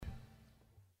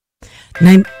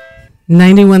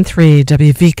91.3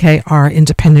 WVKR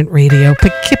Independent Radio,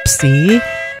 Poughkeepsie,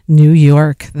 New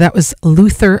York. That was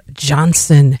Luther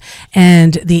Johnson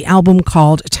and the album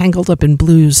called Tangled Up in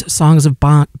Blues, Songs of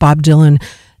Bob Dylan,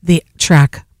 the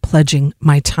track Pledging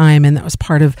My Time, and that was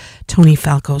part of Tony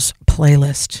Falco's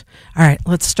playlist. All right,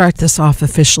 let's start this off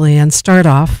officially and start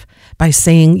off by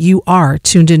saying you are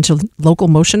tuned into Local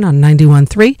Motion on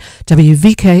 91.3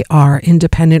 WVKR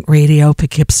Independent Radio,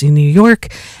 Poughkeepsie, New York.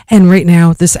 And right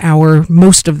now, this hour,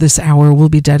 most of this hour will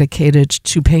be dedicated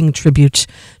to paying tribute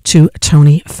to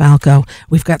Tony Falco.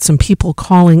 We've got some people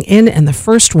calling in, and the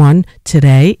first one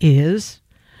today is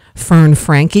Fern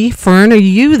Frankie. Fern, are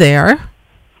you there?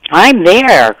 I'm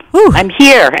there. Ooh. I'm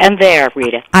here and there,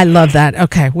 Rita. I love that.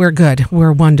 Okay, we're good.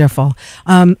 We're wonderful.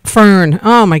 Fern,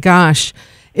 oh my gosh.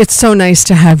 It's so nice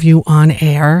to have you on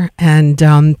air, and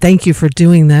thank you for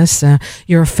doing this.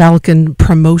 You're Falcon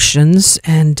Promotions,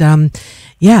 and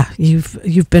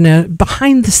you've been a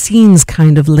behind-the-scenes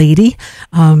kind of lady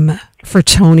for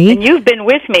Tony. And you've been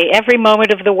with me every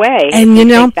moment of the way. And you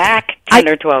know, back 10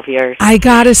 or 12 years. I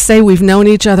gotta say, we've known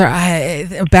each other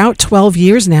about 12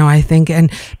 years now, I think, and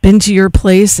been to your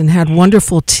place and had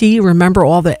wonderful tea. Remember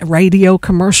all the radio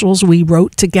commercials we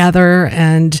wrote together,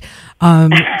 and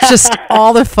just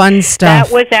all the fun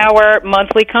stuff. That was our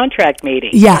monthly contract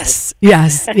meeting. Yes, yeah,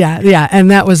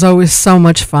 and that was always so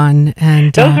much fun.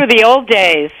 And those were the old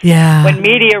days. Yeah, when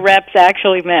media reps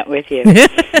actually met with you.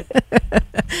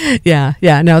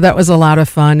 Yeah, no, that was a lot of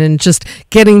fun, and just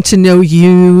getting to know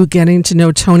you, getting to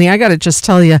know Tony. I got to just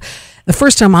tell you, the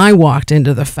first time I walked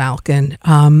into the Falcon,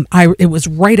 it was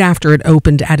right after it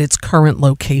opened at its current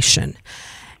location.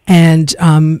 And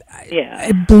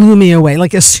it blew me away.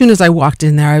 Like, as soon as I walked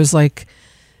in there, I was like,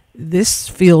 this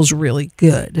feels really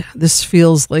good. This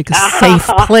feels like a safe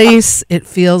place. It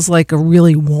feels like a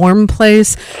really warm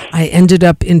place. I ended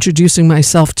up introducing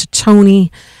myself to Tony,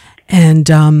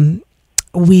 and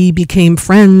we became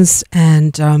friends,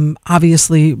 and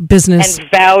obviously business.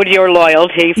 And vowed your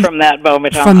loyalty from that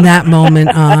moment on. From that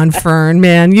moment on, Fern,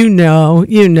 man, you know.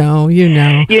 You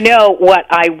know what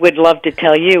I would love to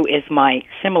tell you is my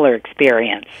similar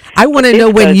experience. I want to know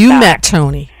when you met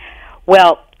Tony.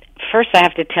 Well, first I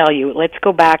have to tell you, let's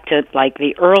go back to like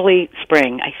the early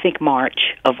spring, I think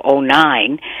March of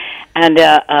 2009, and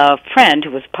a friend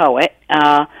who was a poet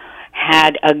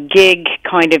had a gig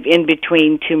kind of in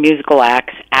between two musical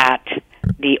acts at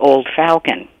the old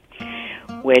Falcon,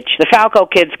 which the Falco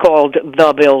kids called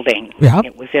The Building. Yep.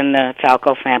 It was in the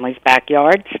Falco family's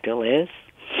backyard, still is.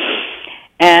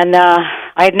 And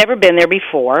I had never been there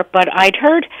before, but I'd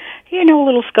heard, a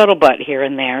little scuttlebutt here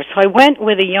and there. So I went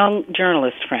with a young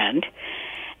journalist friend,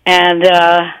 and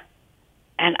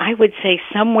I would say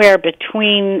somewhere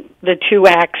between the two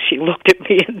acts, she looked at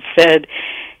me and said,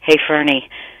 "Hey, Fernie,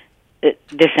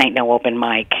 this ain't no open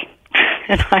mic."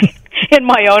 And in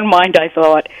my own mind, I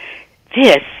thought,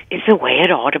 this is the way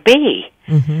it ought to be.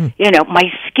 Mm-hmm.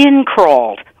 My skin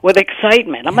crawled with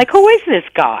excitement. I'm like, who is this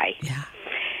guy? Yeah.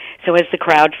 So as the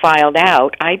crowd filed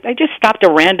out, I just stopped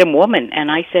a random woman,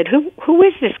 and I said, who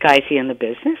is this guy? Is he in the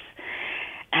business?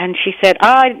 And she said,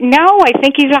 no, I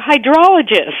think he's a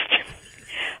hydrologist.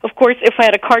 Of course, if I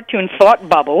had a cartoon thought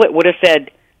bubble, it would have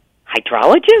said,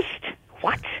 hydrologist?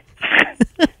 What?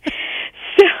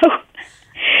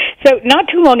 So not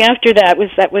too long after that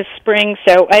was spring.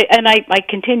 So I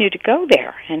continued to go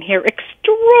there and hear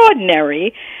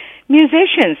extraordinary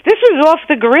musicians. This was off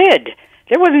the grid.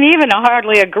 There wasn't even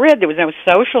hardly a grid. There was no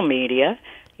social media.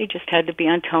 You just had to be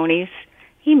on Tony's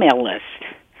email list,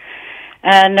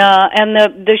 and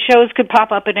the shows could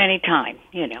pop up at any time.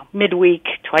 Midweek,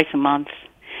 twice a month.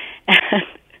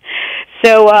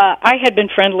 So I had been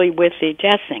friendly with the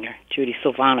jazz singer, Judy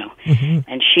Silvano,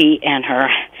 and she and her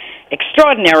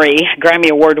extraordinary Grammy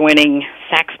Award-winning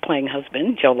sax-playing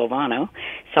husband, Joe Lovano,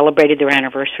 celebrated their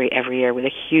anniversary every year with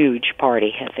a huge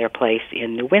party at their place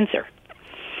in New Windsor.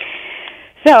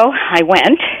 So I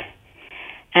went,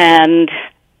 and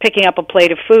picking up a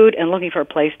plate of food and looking for a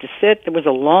place to sit, there was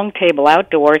a long table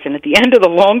outdoors, and at the end of the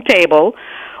long table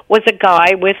was a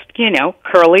guy with,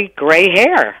 curly gray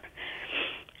hair.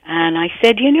 And I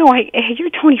said, you're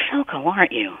Tony Falco,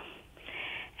 aren't you?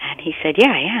 And he said,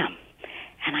 yeah, I am.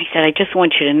 And I said, I just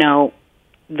want you to know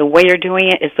the way you're doing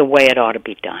it is the way it ought to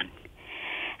be done.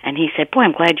 And he said, boy,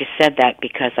 I'm glad you said that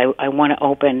because I want to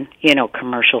open,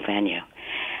 commercial venue.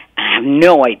 And I have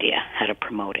no idea how to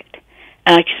promote it.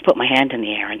 And I just put my hand in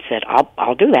the air and said,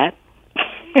 I'll do that.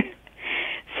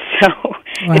 So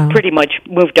it pretty much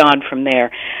moved on from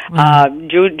there. Wow.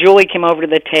 Julie came over to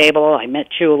the table. I met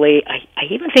Julie. I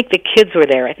even think the kids were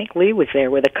there. I think Lee was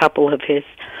there with a couple of his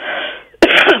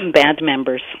band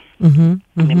members.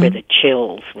 Remember the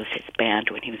Chills was his band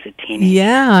when he was a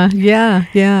teenager. Yeah,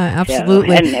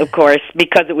 absolutely. So, and of course,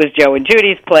 because it was Joe and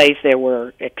Judy's place, there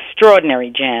were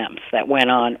extraordinary jams that went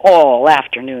on all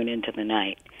afternoon into the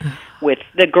night with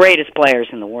the greatest players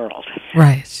in the world.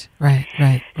 Right.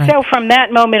 So from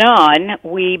that moment on,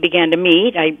 we began to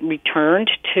meet. I returned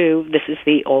to, this is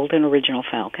the old and original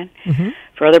Falcon,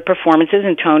 for other performances,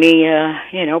 and Tony,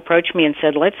 approached me and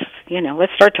said, let's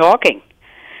start talking.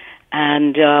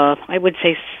 And I would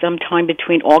say sometime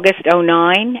between August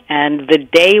 2009 and the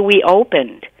day we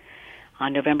opened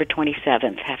on November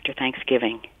 27th, after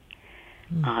Thanksgiving,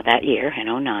 that year in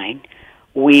 2009,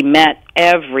 we met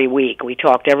every week. We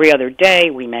talked every other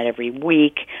day. We met every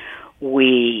week.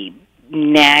 We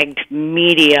nagged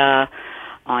media.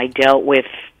 I dealt with,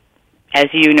 as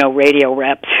you know, radio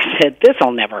reps said, this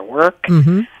will never work.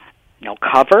 No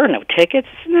cover, no tickets.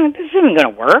 No, this isn't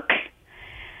going to work.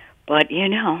 But,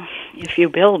 if you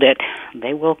build it,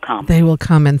 they will come. They will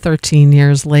come, and 13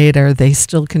 years later, they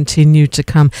still continue to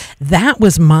come. That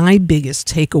was my biggest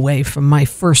takeaway from my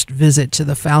first visit to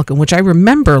the Falcon, which I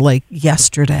remember like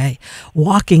yesterday,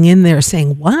 walking in there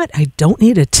saying, what? I don't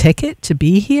need a ticket to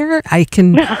be here? I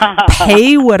can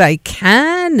pay what I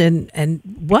can? And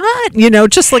what?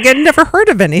 Just like I'd never heard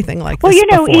of anything like this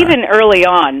before. Even early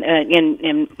on,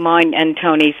 in mine and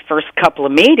Tony's first couple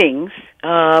of meetings,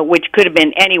 which could have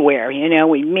been anywhere.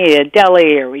 We'd meet at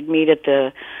Deli, or we'd meet at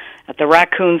the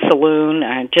Raccoon Saloon,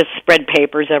 and just spread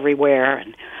papers everywhere.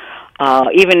 And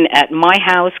even at my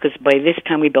house, because by this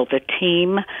time we built a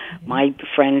team. My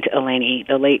friend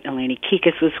the late Eleni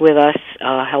Kikas was with us,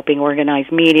 helping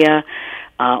organize media.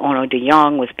 Ono de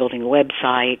Jong was building a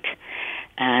website.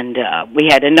 And we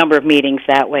had a number of meetings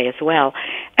that way as well.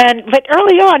 But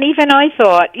early on, even I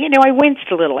thought, I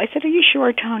winced a little. I said, are you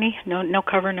sure, Tony? No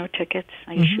cover, no tickets?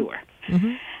 Are you sure?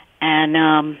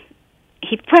 And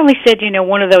he finally said,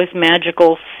 one of those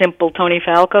magical, simple Tony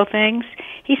Falco things.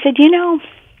 He said,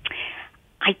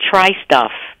 I try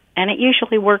stuff, and it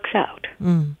usually works out.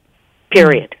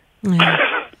 Period.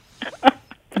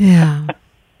 Yeah.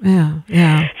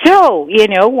 So,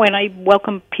 when I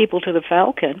welcome people to the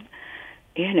Falcon,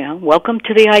 welcome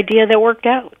to the idea that worked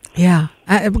out. Yeah,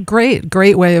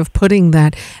 great way of putting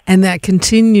that, and that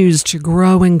continues to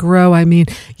grow and grow. I mean,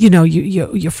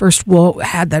 you first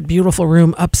had that beautiful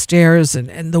room upstairs,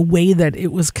 and the way that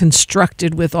it was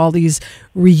constructed with all these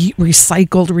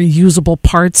recycled, reusable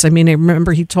parts. I mean, I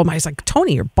remember he told me, he's like,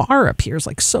 Tony, your bar up here is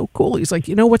like so cool. He's like,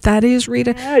 you know what that is,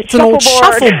 Rita? It's an old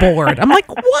shuffleboard. I'm like,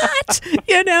 what?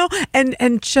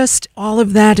 And just all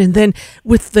of that, and then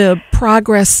with the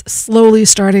progress slowly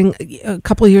starting a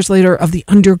couple of years later of the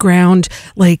underground,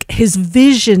 like his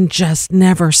vision just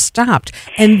never stopped.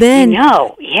 And then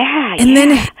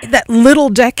then that little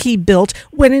deck he built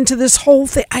went into this whole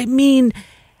thing. I mean,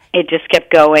 it just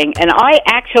kept going. And I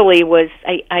actually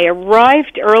I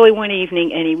arrived early one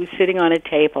evening, and he was sitting on a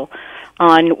table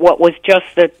on what was just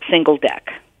the single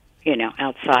deck,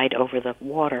 outside over the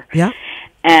water. Yeah.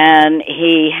 And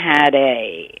he had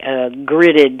a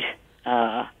gridded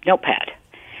notepad,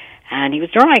 and he was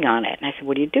drawing on it. And I said,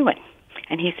 what are you doing?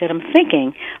 And he said, I'm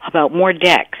thinking about more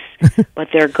decks, but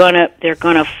they're gonna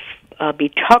be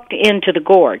tucked into the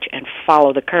gorge and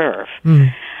follow the curve.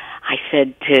 I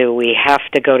said, do we have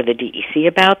to go to the DEC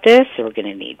about this? Or we're going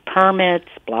to need permits,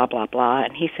 blah, blah, blah.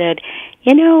 And he said,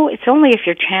 it's only if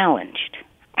you're challenged.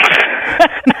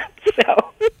 It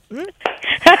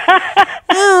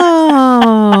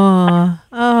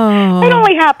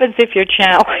only happens if you're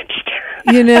challenged.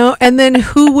 And then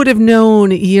who would have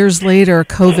known years later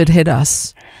COVID hit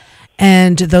us,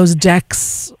 and those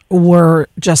decks were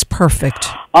just perfect.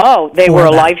 Oh, they were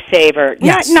a lifesaver.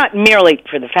 Yes. Not merely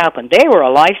for the Falcon. They were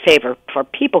a lifesaver for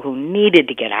people who needed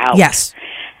to get out. Yes.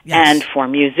 And for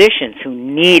musicians who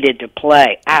needed to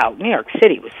play out. New York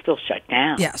City was still shut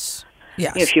down. Yes.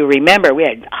 If you remember, we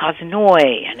had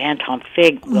Osnoy and Anton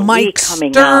Fig. Mike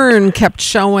Stern kept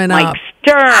showing up. Mike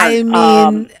Stern. I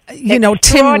mean,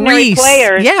 Tim Reese.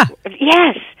 Players. Yeah.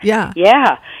 Yes.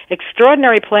 Yeah.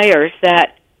 Extraordinary players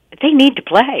that they need to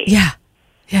play. Yeah.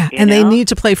 And they need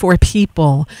to play for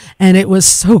people. And it was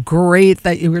so great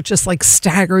that you were just like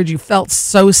staggered. You felt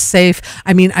so safe.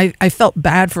 I mean, I felt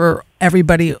bad for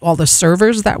everybody, all the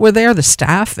servers that were there, the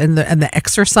staff, and the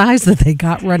exercise that they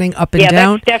got running up and down.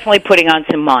 Yeah, that's definitely putting on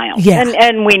some miles. Yeah.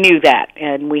 And we knew that.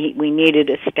 And we needed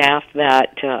a staff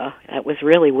that was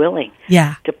really willing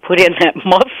to put in that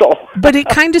muscle. But it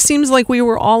kind of seems like we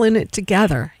were all in it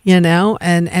together.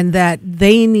 and that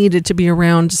they needed to be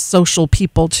around social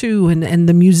people too, and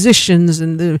the musicians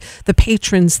and the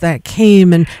patrons that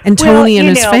came, and Tony and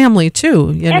his family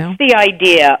too. That's the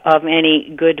idea of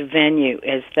any good venue,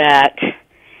 is that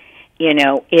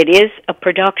it is a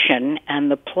production,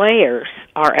 and the players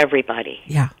are everybody.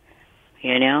 Yeah.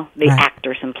 The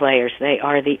actors and players, they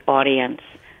are the audience.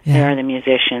 Yeah. They are the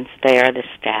musicians. They are the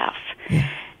staff. Yeah.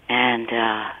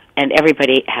 And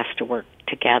everybody has to work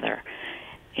together.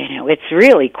 It's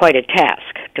really quite a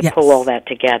task to pull all that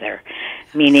together,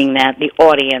 meaning that the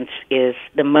audience is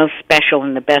the most special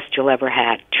and the best you'll ever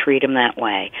have. Treat them that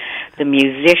way. The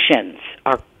musicians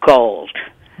are gold.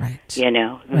 Right.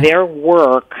 Their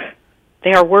work,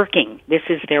 they are working. This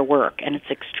is their work, and it's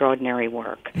extraordinary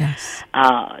work. Yes.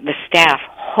 The staff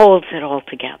holds it all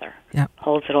together. Yep.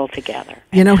 Holds it all together.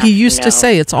 He used to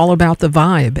say it's all about the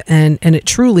vibe, and it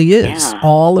truly is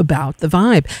all about the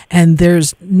vibe. And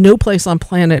there's no place on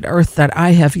planet Earth that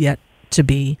I have yet to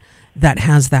be that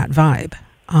has that vibe.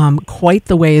 Quite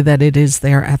the way that it is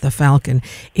there at the Falcon.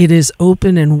 It is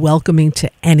open and welcoming to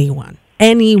anyone.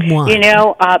 Anyone.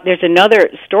 There's another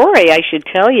story I should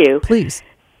tell you. Please.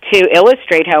 To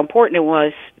illustrate how important it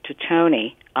was to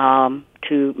Tony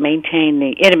to maintain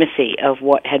the intimacy of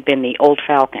what had been the old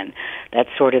Falcon, that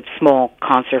sort of small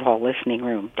concert hall listening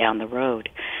room down the road.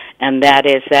 And that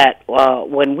is that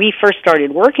when we first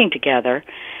started working together,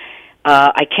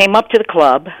 I came up to the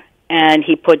club, and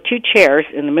he put 2 chairs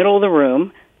in the middle of the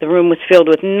room. The room was filled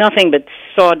with nothing but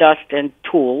sawdust and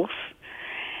tools.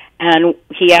 And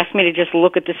he asked me to just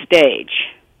look at the stage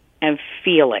and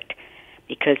feel it,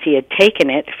 because he had taken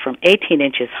it from 18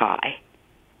 inches high.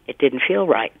 It didn't feel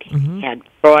right. Mm-hmm. He had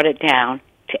brought it down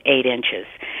to 8 inches.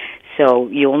 So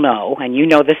you'll know, and you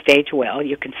know the stage well,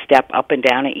 you can step up and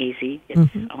down it easy.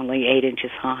 It's only 8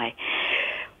 inches high.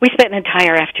 We spent an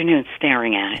entire afternoon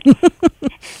staring at it.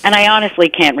 And I honestly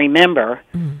can't remember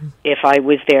if I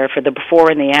was there for the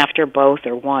before and the after, both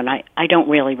or one. I don't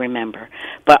really remember.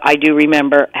 But I do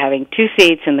remember having 2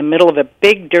 seats in the middle of a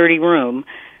big, dirty room,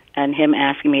 and him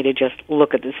asking me to just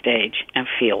look at the stage and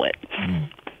feel it.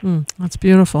 That's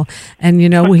beautiful. And,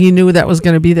 he knew that was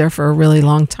going to be there for a really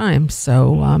long time.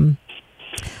 So,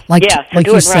 like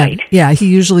you said, right. He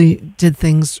usually did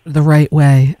things the right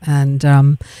way. And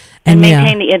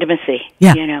maintain the intimacy,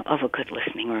 yeah. Of a good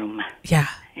listening room. Yeah.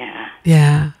 Yeah.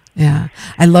 Yeah. Yeah.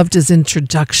 I loved his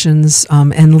introductions.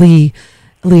 And Lee,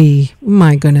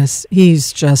 my goodness,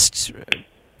 he's just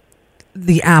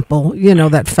the apple,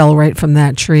 that fell right from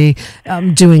that tree,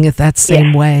 doing it that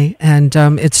same way. And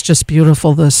it's just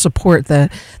beautiful, the support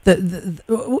that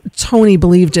Tony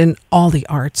believed in all the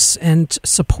arts and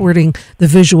supporting the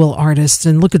visual artists.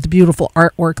 And look at the beautiful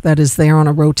artwork that is there on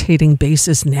a rotating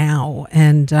basis now.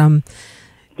 And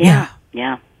it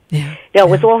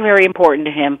was all very important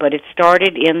to him, but it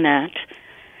started in that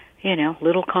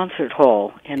little concert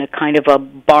hall in a kind of a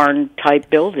barn-type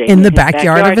building. In the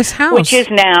backyard of his house. Which is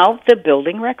now the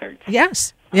Building Records.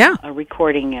 Yes, yeah. A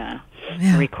recording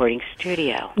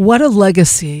studio. What a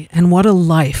legacy and what a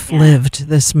life lived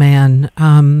this man.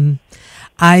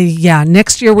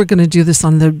 Next year we're going to do this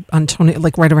on Tony,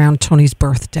 like right around Tony's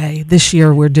birthday. This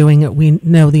year we're doing it. We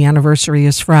know the anniversary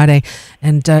is Friday,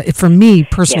 and for me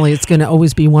personally, it's going to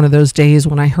always be one of those days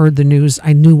when I heard the news,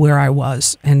 I knew where I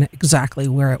was and exactly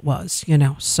where it was.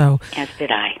 So as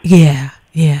did I. Yeah.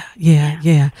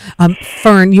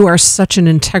 Fern, you are such an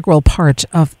integral part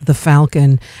of the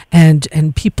Falcon,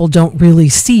 and people don't really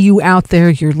see you out there.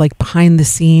 You're like behind the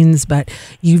scenes, but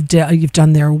you've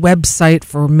done their website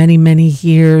for many, many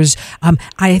years.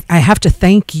 I have to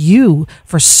thank you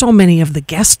for so many of the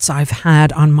guests I've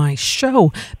had on my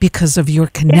show because of your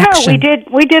connection. Yeah,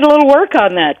 we did a little work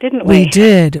on that, didn't we?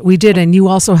 We did, and you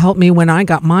also helped me when I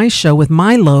got my show with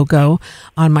my logo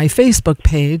on my Facebook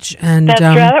page. And that's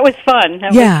right. That was fun.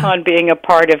 That was fun being a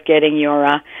part of getting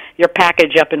your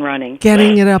package up and running.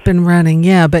 Getting it up and running,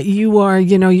 yeah. But you are,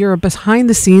 you're a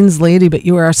behind-the-scenes lady, but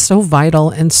you are so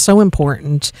vital and so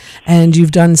important. And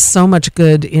you've done so much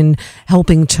good in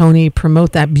helping Tony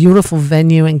promote that beautiful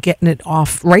venue and getting it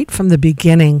off right from the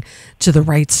beginning to the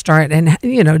right start. And,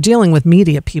 dealing with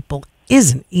media people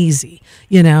isn't easy,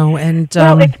 and...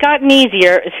 well, it's gotten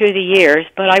easier through the years,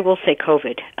 but I will say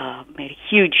COVID made a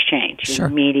huge change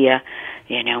in media.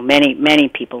 Many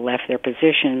people left their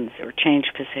positions or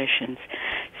changed positions.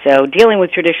 So dealing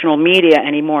with traditional media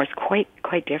anymore is quite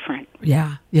different.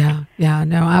 Yeah, no,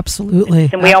 absolutely.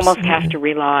 And we almost have to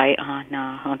rely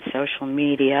on social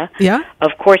media. Yeah.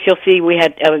 Of course, you'll see we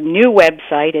had a new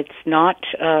website. It's not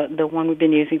the one we've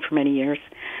been using for many years.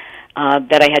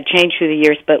 that I had changed through the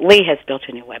years, but Lee has built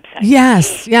a new website.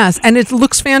 Yes, and it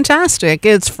looks fantastic.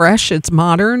 It's fresh, it's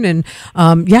modern, and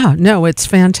it's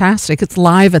fantastic. It's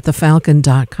live at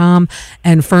thefalcon.com.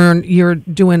 And Fern, you're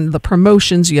doing the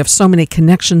promotions. You have so many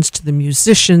connections to the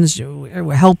musicians. You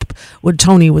help with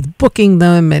Tony with booking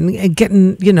them and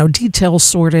getting, details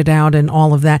sorted out and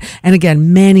all of that. And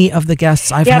again, many of the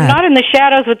guests I've had. I'm not in the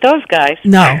shadows with those guys.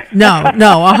 No,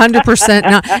 100%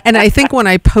 not. And I think when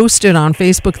I posted on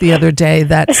Facebook the other day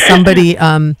that somebody,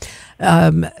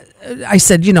 I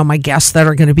said, my guests that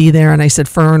are going to be there, and I said,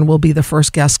 Fern will be the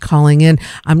first guest calling in.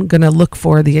 I'm going to look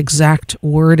for the exact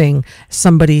wording.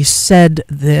 Somebody said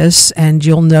this, and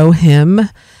you'll know him.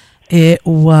 It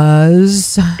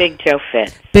was Big Joe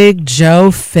Fitz. Big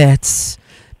Joe Fitz.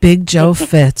 Big Joe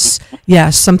Fitz. Yeah,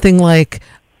 something like.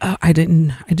 I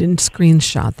didn't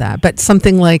screenshot that, but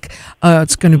something like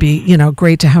it's going to be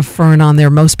great to have Fern on there.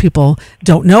 Most people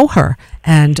don't know her,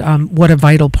 and what a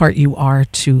vital part you are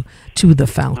to the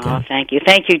Falcon. Oh, thank you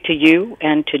to you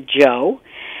and to Joe,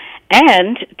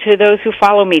 and to those who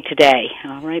follow me today.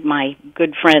 All right, my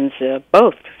good friends,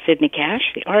 both Sidney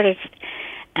Cash, the artist,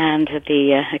 and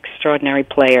the extraordinary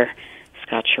player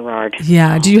Scott Sherrard.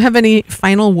 Yeah. Do you have any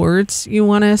final words you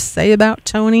want to say about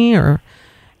Tony or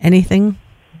anything?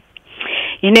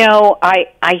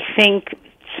 I think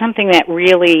something that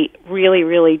really, really,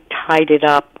 really tied it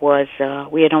up was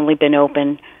we had only been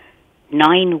open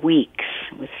 9 weeks.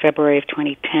 It was February of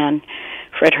 2010.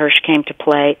 Fred Hirsch came to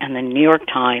play, and the New York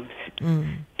Times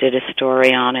did a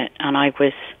story on it. And I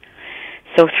was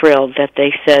so thrilled that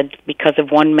they said, because of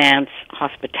one man's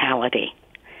hospitality,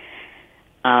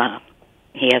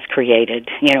 he has created,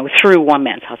 through one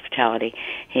man's hospitality,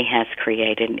 he has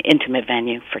created an intimate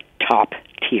venue for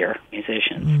top-tier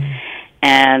musicians.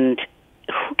 And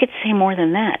who could say more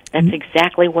than that? That's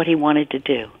exactly what he wanted to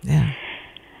do. Yeah.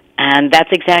 And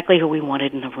that's exactly who we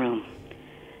wanted in the room,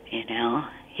 He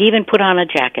even put on a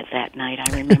jacket that night, I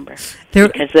remember,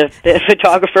 because the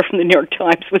photographer from the New York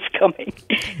Times was coming.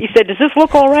 He said, "Does this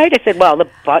look all right?" I said, "Well, the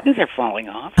buttons are falling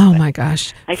off." Oh, my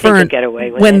gosh. I think we'll get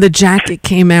away with it. When the jacket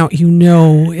came out,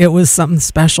 it was something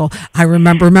special. I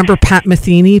remember Pat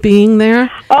Metheny being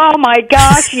there? Oh, my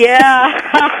gosh, yeah.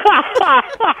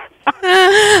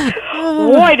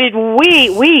 Boy, did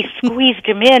we squeezed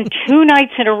him in 2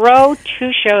 nights in a row,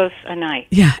 2 shows a night.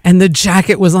 Yeah, and the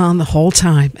jacket was on the whole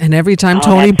time. And every time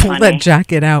Tony pulled that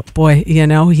jacket out, boy,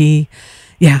 he...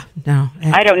 Yeah, no.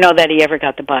 I don't know that he ever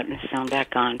got the buttons sewn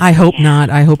back on. I hope not.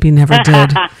 I hope he never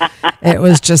did. It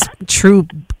was just true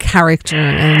character.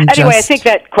 And anyway, I think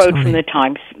that quote from the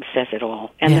Times says it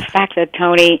all. And the fact that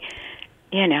Tony,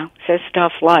 says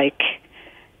stuff like,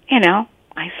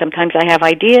 sometimes I have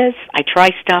ideas, I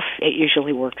try stuff, it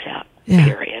usually works out,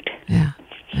 period. Yeah.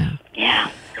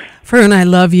 Fern, I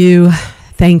love you.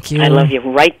 Thank you. I love you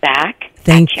right back.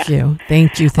 Thank you.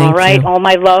 All right, all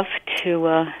my love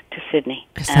to Sydney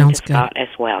and to Scott as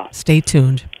well. Stay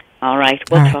tuned. All right,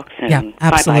 we'll talk soon. Yeah,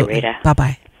 absolutely. Bye-bye, Rita.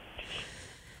 Bye-bye.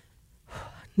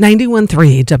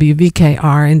 91.3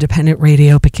 WVKR Independent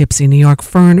Radio, Poughkeepsie, New York.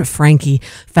 Fern Frankie,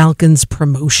 Falcons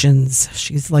Promotions.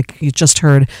 She's, like you just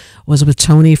heard, was with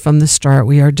Tony from the start.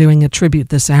 We are doing a tribute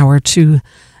this hour to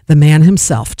the man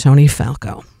himself, Tony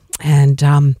Falco. And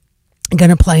I'm going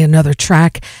to play another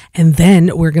track, and then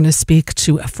we're going to speak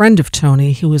to a friend of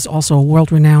Tony who is also a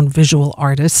world-renowned visual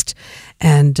artist.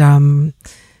 And,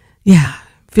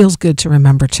 feels good to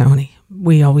remember Tony.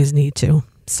 We always need to.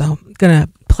 So I'm going to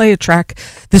play a track.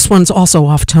 This one's also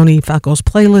off Tony Falco's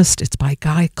playlist. It's by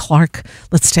Guy Clark.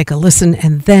 Let's take a listen.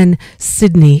 And then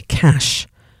Sidney Cash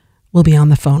will be on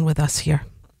the phone with us here.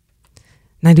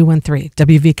 91.3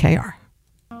 WVKR.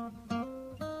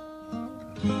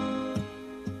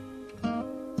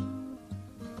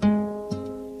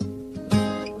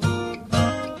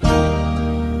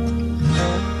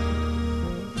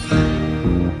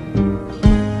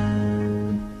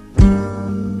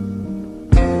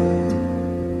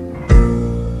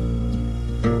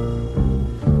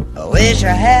 Wish I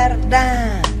had a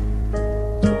dime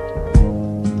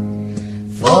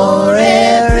for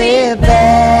every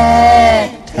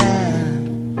bad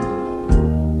time,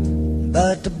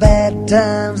 but the bad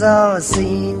times always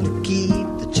seem to keep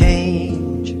the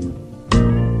change.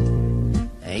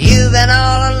 You've been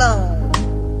all alone,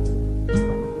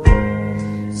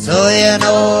 so you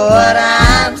know what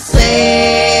I'm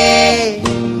saying.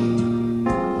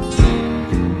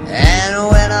 And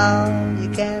when all you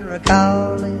can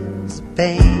recall is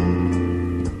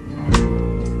pain,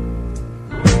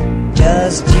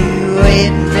 just you wait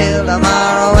until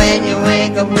tomorrow when you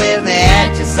wake up with me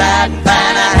at your side and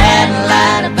find I hadn't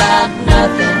lied about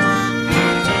nothing.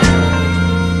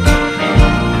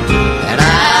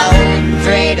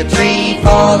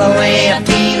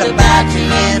 about you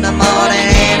in the morning.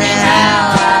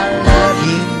 Anyhow, I love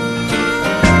you.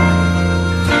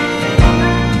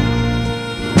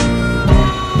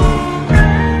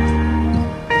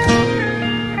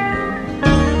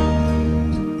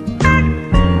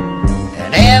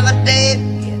 And every day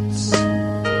gets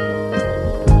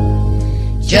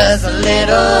just a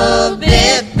little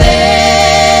bit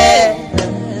better.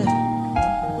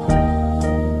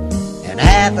 And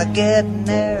half of getting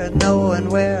there is knowing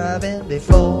where I've been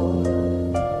before.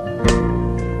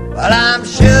 But I'm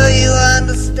sure you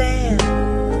understand,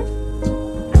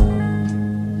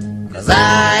 'cause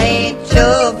I ain't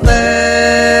your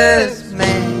first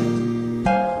man.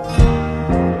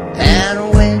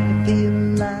 And when you feel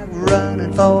like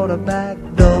running for the back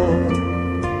door,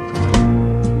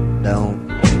 don't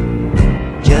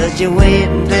just you wait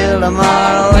until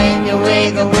tomorrow when you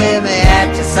wake up with me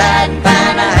at your side and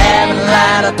find I haven't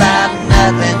lied about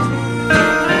nothing.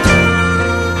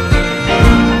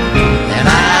 And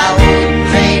I wouldn't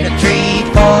trade a tree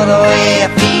for the way I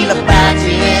feel about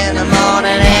you in the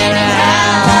morning.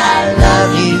 Anyhow, I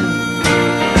love you.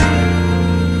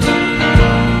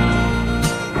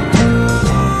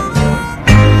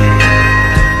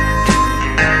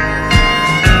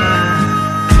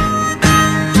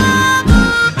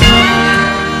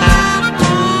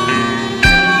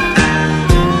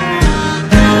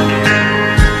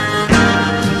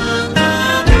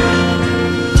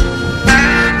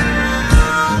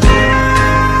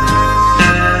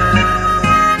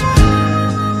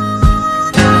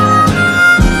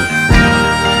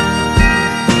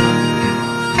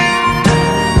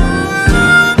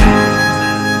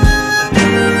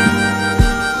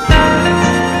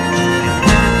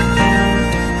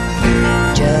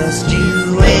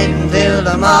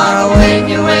 Tomorrow when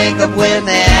you wake up with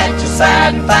me at your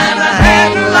side and find I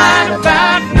hadn't lied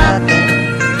about nothing.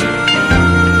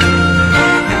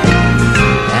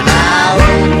 And I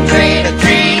wouldn't trade a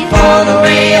tree for the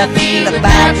way I feel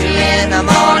about you in the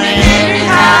morning.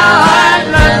 Anyhow, I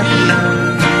love you.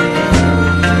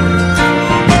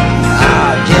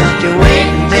 Oh, just you wait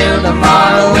until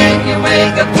tomorrow when you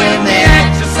wake up with me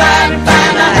at your side and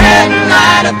find I hadn't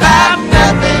lied about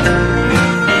nothing.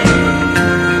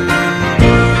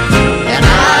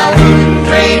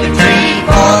 Trade a tree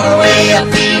for the way I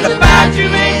feel about you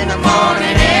in the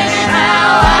morning.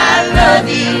 Anyhow, I love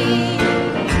you.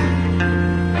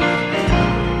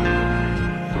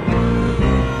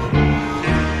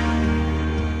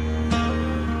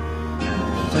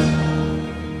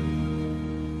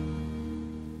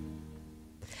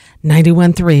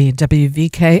 91.3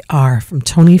 WVKR from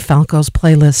Tony Falco's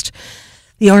playlist.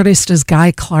 The artist is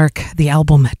Guy Clark, the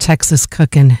album Texas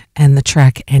Cookin', and the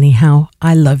track Anyhow,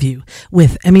 I Love You,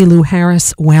 with Emmylou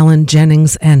Harris, Waylon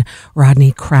Jennings, and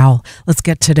Rodney Crowell. Let's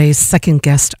get today's second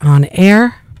guest on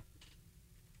air.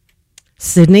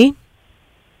 Sydney?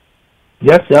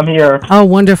 Yes, I'm here. Oh,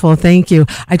 wonderful. Thank you.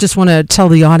 I just want to tell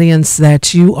the audience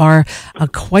that you are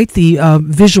quite the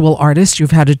visual artist.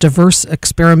 You've had a diverse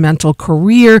experimental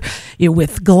career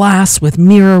with glass, with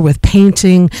mirror, with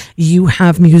painting. You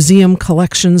have museum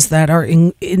collections that are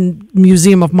in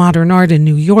Museum of Modern Art in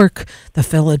New York, the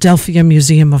Philadelphia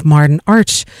Museum of Modern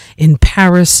Art in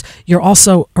Paris. You're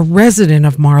also a resident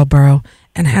of Marlborough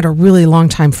and had a really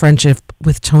long-time friendship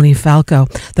with Tony Falco.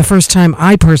 The first time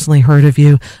I personally heard of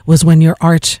you was when your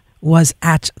art was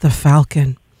at the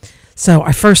Falcon. So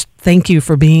I first thank you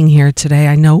for being here today.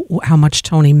 I know how much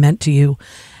Tony meant to you,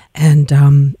 and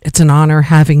it's an honor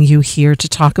having you here to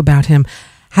talk about him.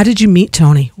 How did you meet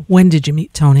Tony? When did you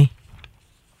meet Tony?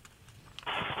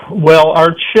 Well,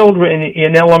 our children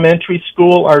in elementary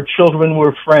school, our children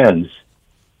were friends.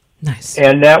 Nice.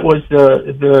 And that was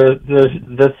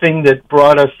the thing that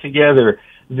brought us together.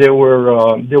 There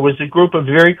was a group of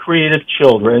very creative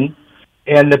children,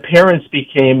 and the parents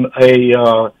became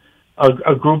a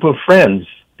group of friends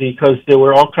because there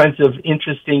were all kinds of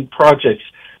interesting projects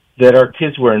that our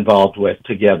kids were involved with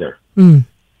together.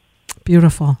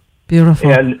 Beautiful,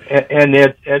 beautiful. And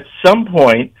at some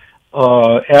point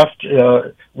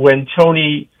after when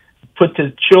Tony put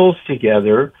the Chills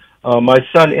together, my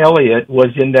son Elliot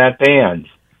was in that band,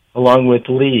 along with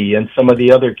Lee and some of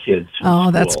the other kids.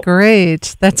 Oh, that's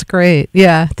great. That's great.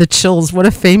 Yeah, the Chills. What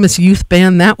a famous youth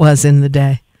band that was in the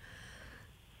day.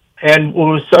 And it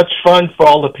was such fun for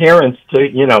all the parents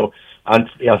to, on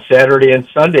Saturday and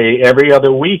Sunday, every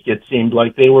other week, it seemed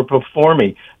like they were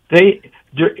performing. They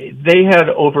had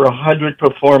over 100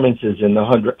 performances in the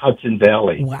Hudson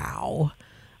Valley. Wow.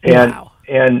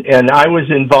 And I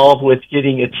was involved with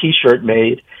getting a T-shirt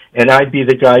made, and I'd be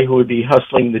the guy who would be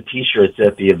hustling the T-shirts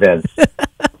at the events.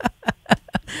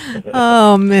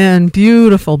 Oh, man.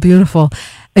 Beautiful, beautiful.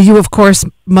 You, of course,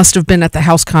 must have been at the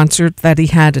house concert that he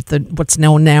had at the what's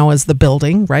known now as the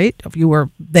Building, right? You were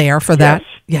there for that.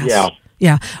 Yes. Yes.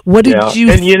 Yeah. What did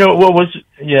you? And you know what was?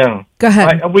 Yeah. Go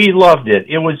ahead. We loved it.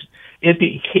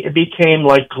 It became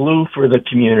like glue for the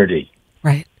community.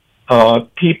 Right.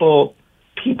 People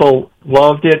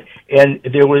loved it, and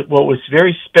there was what was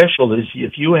very special is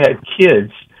if you had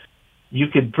kids, you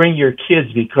could bring your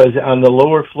kids because on the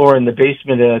lower floor in the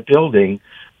basement of that building,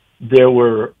 there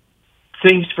were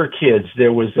things for kids.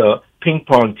 There was a ping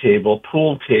pong table,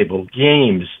 pool table,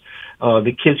 games.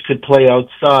 The kids could play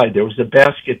outside. There was a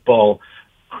basketball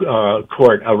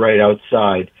court right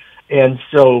outside. And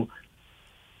so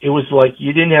it was like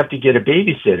you didn't have to get a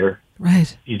babysitter.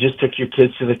 Right. You just took your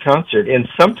kids to the concert. And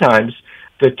sometimes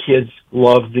the kids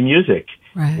loved the music,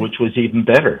 right, which was even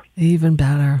better. Even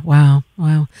better. Wow.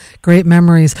 Wow. Great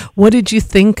memories. What did you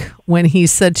think when he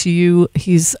said to you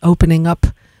he's opening up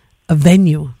a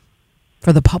venue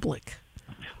for the public?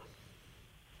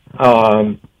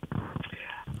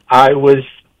 I was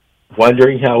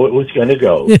wondering how it was going to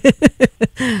go.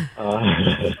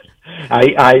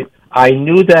 I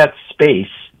knew that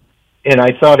space, and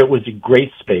I thought it was a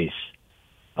great space.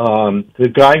 The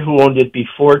guy who owned it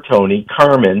before Tony,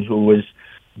 Carmen, who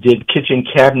did kitchen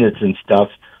cabinets and stuff,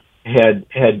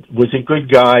 was a good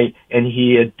guy, and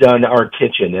he had done our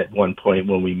kitchen at one point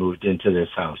when we moved into this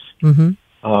house. Mm-hmm.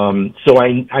 So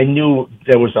I knew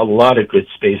there was a lot of good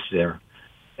space there,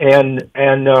 and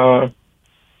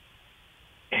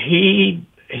he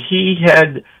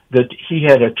had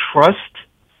a trust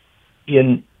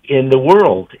in the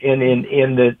world, and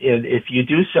in if you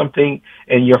do something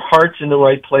and your heart's in the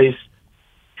right place,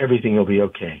 everything will be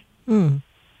okay. Mm.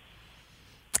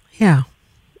 Yeah,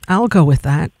 I'll go with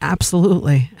that.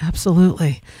 Absolutely,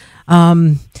 absolutely.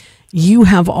 You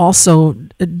have also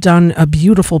done a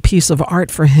beautiful piece of art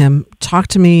for him. Talk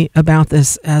to me about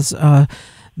this as a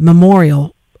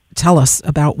memorial. Tell us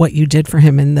about what you did for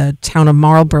him in the town of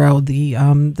Marlborough, the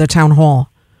town hall.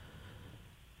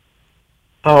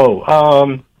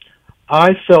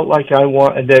 I felt like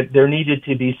that there needed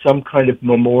to be some kind of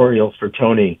memorial for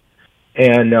Tony,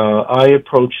 and I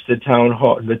approached the town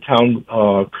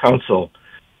council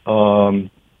to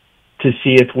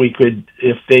see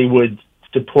if they would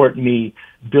support me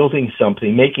building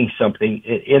something, making something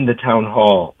in the town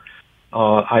hall.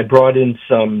 I brought in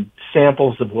some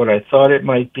samples of what I thought it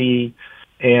might be,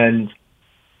 and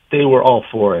they were all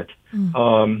for it.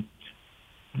 Mm.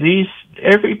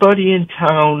 Everybody in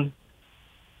town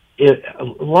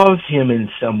loves him in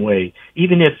some way.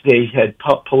 Even if they had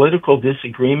political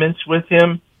disagreements with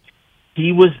him,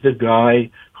 he was the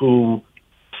guy who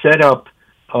set up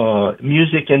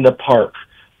music in the park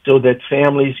so that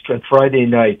families on Friday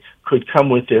night could come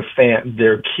with their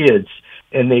kids,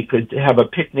 and they could have a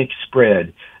picnic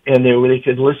spread, and they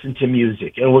could listen to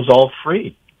music. And it was all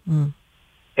free. Mm.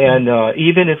 And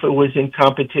even if it was in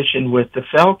competition with the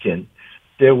Falcon,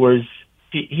 he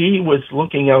was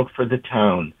looking out for the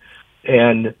town.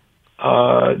 And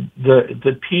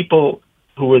the people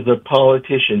who were the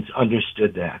politicians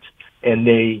understood that, and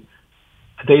they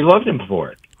loved him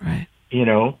for it. Right.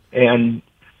 And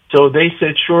so they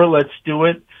said, sure, let's do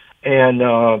it. And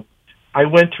I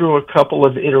went through a couple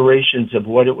of iterations of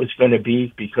what it was going to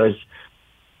be, because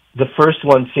the first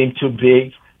one seemed too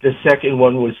big, the second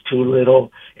one was too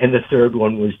little, and the third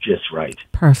one was just right.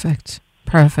 Perfect.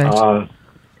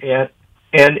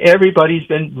 And everybody's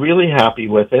been really happy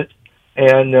with it.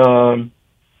 And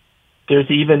there's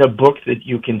even a book that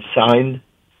you can sign,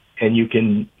 and you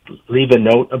can leave a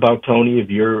note about Tony,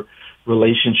 of your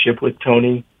relationship with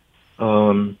Tony.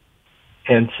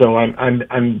 And so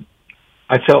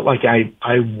I felt like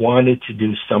I wanted to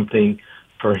do something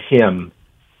for him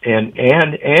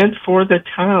and for the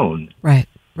town. Right.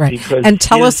 And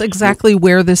tell us exactly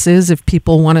where this is. If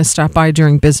people want to stop by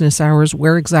during business hours,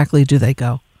 where exactly do they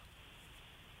go?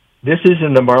 This is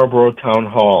in the Marlborough Town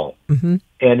Hall, mm-hmm.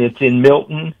 and it's in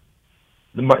Milton.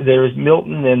 There's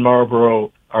Milton and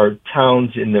Marlborough are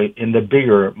towns in the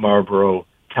bigger Marlborough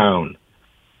town.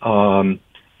 So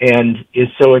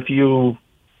if you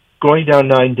going down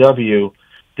 9W,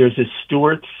 there's a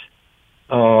Stewart's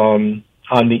on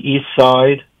the east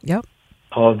side. Yep.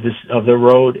 of the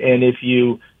road, and if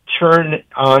you turn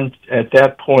on at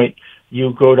that point,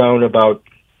 you go down about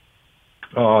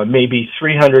maybe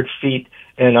 300 feet,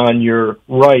 and on your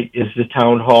right is the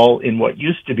town hall in what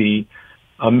used to be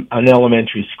an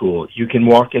elementary school. You can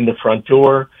walk in the front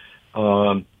door.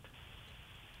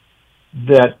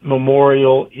 That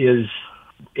memorial is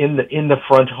in the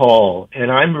front hall, and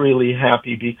I'm really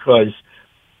happy because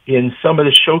in some of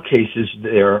the showcases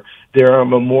there are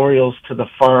memorials to the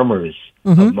farmers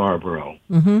of Marlborough.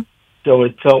 So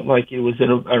it felt like it was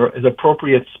an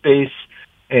appropriate space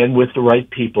and with the right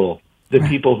people, the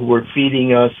people who were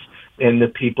feeding us and the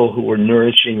people who were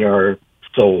nourishing our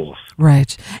souls.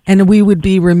 Right. And we would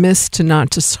be remiss to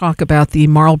not to talk about the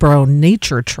Marlborough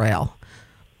Nature Trail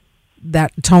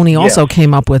that Tony also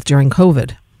came up with during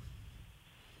COVID.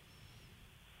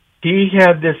 He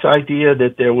had this idea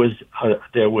that there was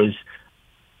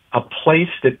a place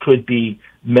that could be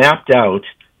mapped out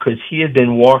because he had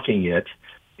been walking it,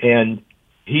 and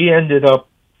he ended up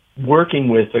working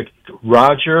with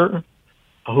Roger,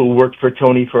 who worked for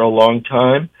Tony for a long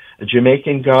time, a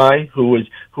Jamaican guy who was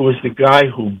the guy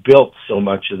who built so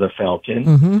much of the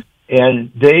Falcon,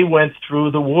 and they went through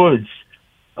the woods,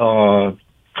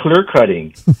 clear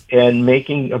cutting and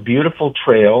making a beautiful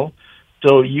trail,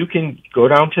 so you can go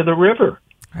down to the river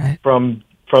from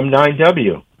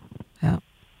 9W.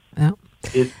 Yeah.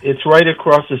 It's right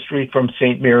across the street from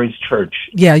St. Mary's Church.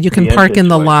 Yeah, you can park in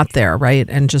the lot there, right,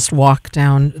 and just walk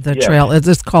down the trail.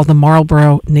 It's called the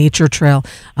Marlborough Nature Trail.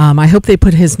 I hope they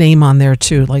put his name on there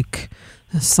too, like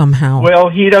somehow.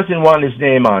 Well, he doesn't want his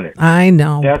name on it. I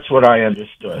know. That's what I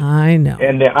understood. I know.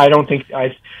 And I don't think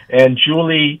and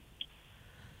Julie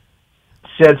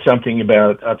said something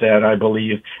about that, I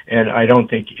believe, and I don't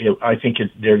think I think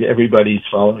everybody's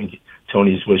following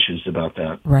Tony's wishes about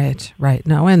that. Right.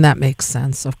 No, and that makes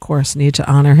sense. Of course, need to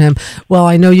honor him. Well,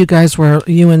 I know you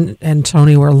and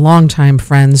Tony were longtime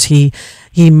friends. He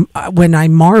when I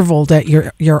marveled at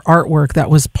your artwork that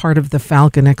was part of the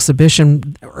Falcon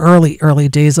exhibition, early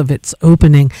days of its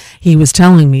opening, he was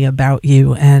telling me about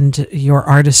you and your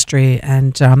artistry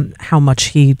and how much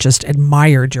he just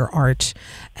admired your art.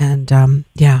 And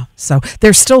so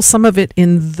there's still some of it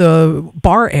in the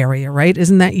bar area, right?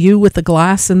 Isn't that you with the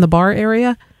glass in the bar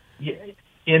area? Yeah.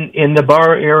 In the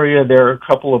bar area, there are a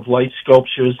couple of light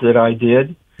sculptures that I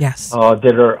did. Yes.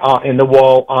 That are in the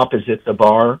wall opposite the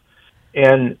bar.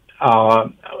 And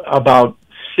about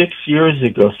 7 years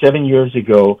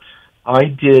ago, I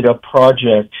did a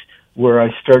project where I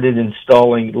started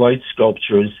installing light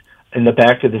sculptures in the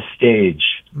back of the stage.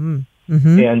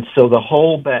 And so the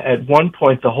whole at one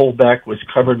point, the whole back was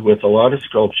covered with a lot of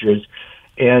sculptures,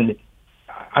 and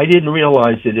I didn't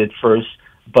realize it at first,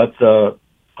 but the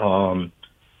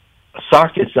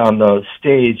sockets on the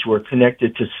stage were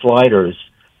connected to sliders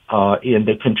in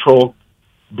the control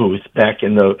booth back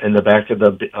in the back of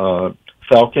the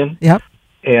Falcon. Yep.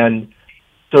 And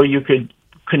so you could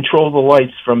control the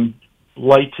lights from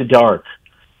light to dark.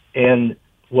 And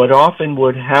what often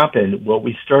would happen, what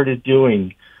we started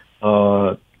doing,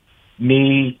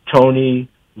 me, Tony,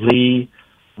 Lee,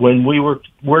 when we were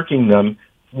working them,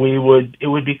 it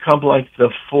would become like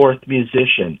the fourth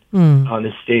musician on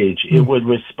the stage. It would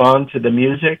respond to the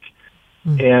music,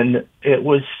 and it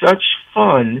was such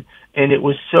fun, and it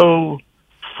was so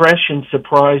fresh and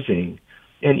surprising.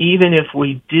 And even if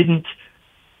we didn't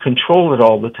control it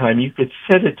all the time, you could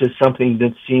set it to something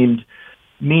that seemed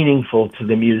meaningful to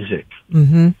the music.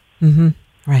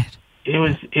 Right. It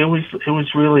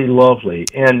was really lovely.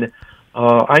 And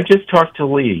I just talked to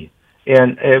Lee,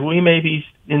 and we may be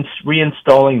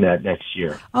reinstalling that next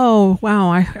year. Oh, wow.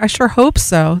 I sure hope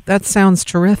so. That sounds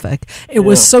terrific. It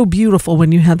was so beautiful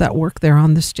when you had that work there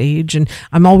on the stage. And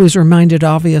I'm always reminded,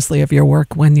 obviously, of your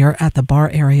work when you're at the bar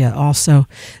area also.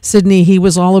 Sidney, he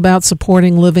was all about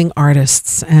supporting living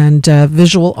artists and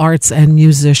visual arts and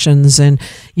musicians. And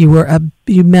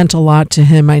you meant a lot to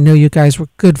him. I know you guys were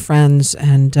good friends,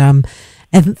 and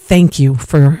thank you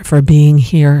for being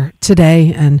here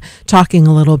today and talking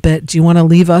a little bit. Do you want to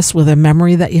leave us with a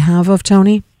memory that you have of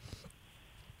Tony?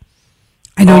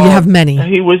 I know you have many.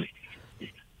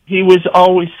 He was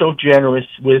always so generous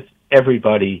with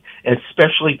everybody,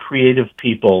 especially creative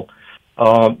people.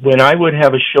 When I would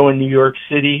have a show in New York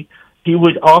City, he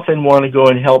would often want to go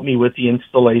and help me with the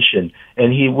installation.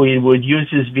 And we would use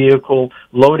his vehicle,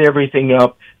 load everything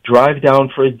up, drive down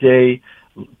for a day,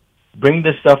 bring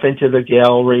the stuff into the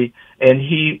gallery, and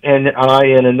he and I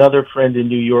and another friend in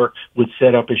New York would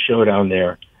set up a show down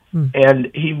there. And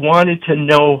he wanted to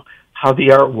know how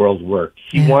the art world worked.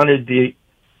 He wanted the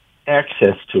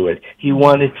access to it. He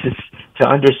wanted to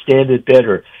understand it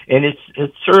better, and it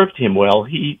served him well.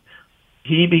 He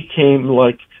became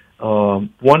like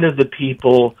one of the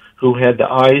people who had the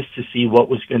eyes to see what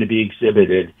was going to be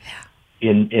exhibited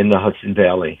in the Hudson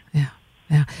Valley.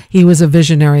 Yeah, he was a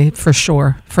visionary for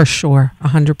sure,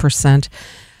 100%.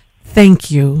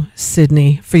 Thank you,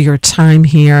 Sydney, for your time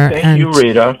here. Thank you,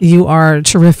 Rita. You are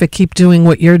terrific. Keep doing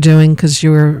what you're doing because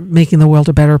you're making the world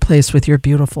a better place with your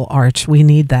beautiful art. We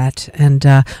need that, and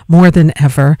more than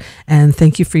ever. And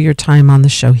thank you for your time on the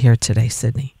show here today,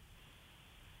 Sydney.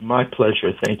 My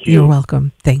pleasure. Thank you. You're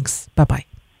welcome. Thanks. Bye-bye.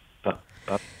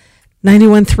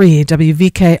 91.3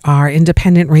 WVKR,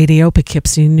 Independent Radio,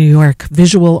 Poughkeepsie, New York.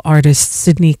 Visual artist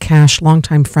Sydney Cash,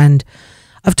 longtime friend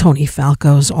of Tony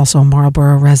Falco's, also a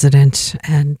Marlborough resident.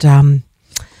 And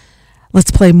let's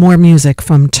play more music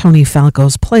from Tony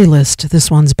Falco's playlist.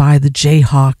 This one's by the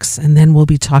Jayhawks, and then we'll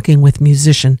be talking with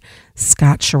musician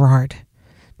Scott Sherrard.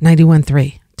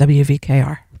 91.3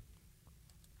 WVKR.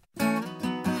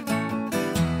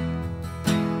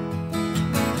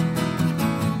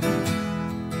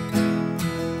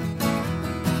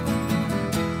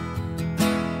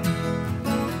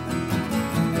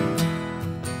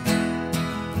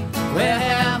 Where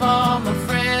have all my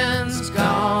friends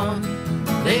gone?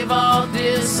 They've all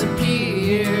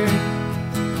disappeared.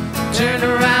 Turn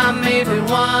around, maybe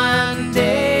one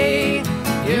day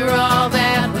you're all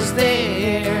that was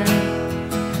there.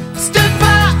 Stood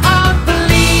by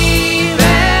unbelieving,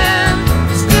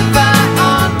 stood by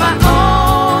on my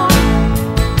own.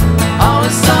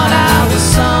 Always thought I was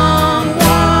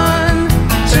someone,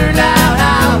 turned out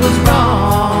I was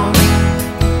wrong.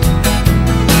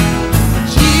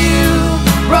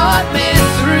 Brought me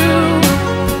through,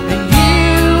 and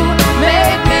you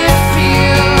made me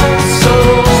feel so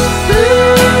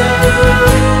good.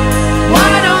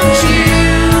 Why don't you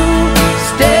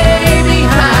stay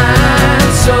behind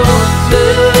so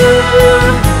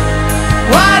good?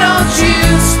 Why don't you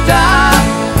stop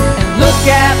and look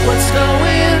at what's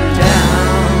going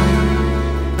down?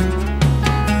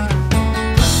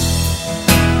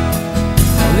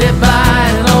 Live by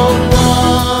an old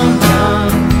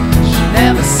woman,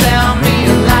 never sell me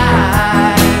a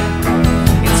lie.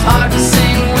 It's hard to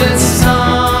sing with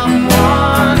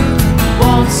someone who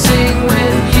won't sing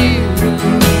with you.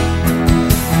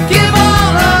 Give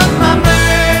all of my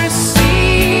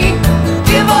mercy,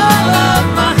 give all of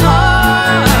my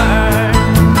heart.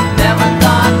 Never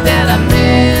thought that I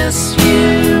miss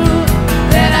you,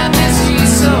 that I miss you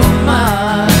so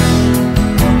much.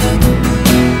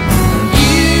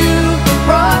 You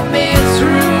brought me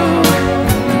through,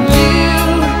 you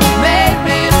made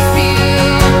me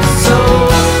feel so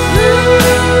good.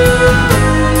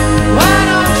 Why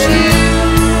don't you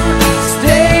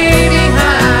stay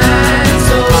behind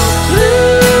so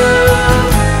good?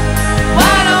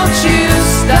 Why don't you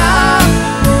stop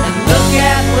and look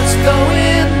at what's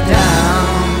going down?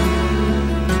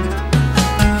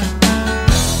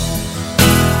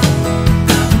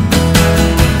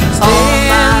 All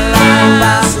my life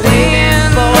I stand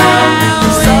for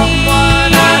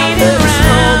someone I push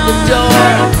from the door.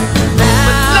 But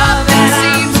nothing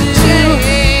seems to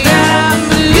change.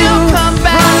 You come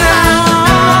back around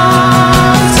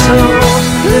so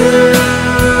good.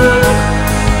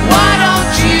 Why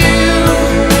don't you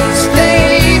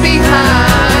stay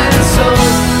behind so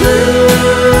good?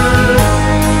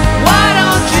 Why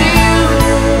don't you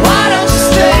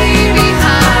stay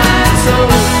behind so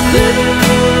good?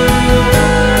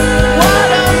 Why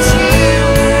don't you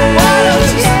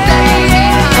stay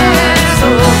behind so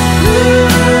good?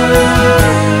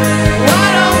 Why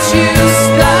don't you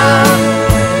stop?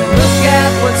 Look at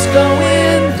what's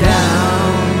going down.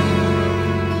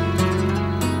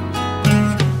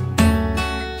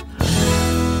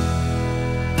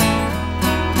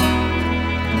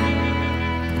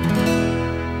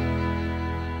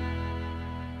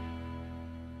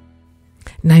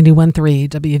 .3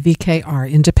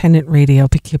 WVKR, Independent Radio,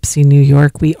 Poughkeepsie, New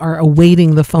York. We are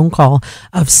awaiting the phone call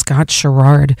of Scott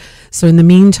Sherrard. So in the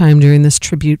meantime, during this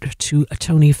tribute to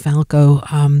Tony Falco,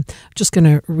 just going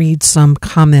to read some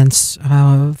comments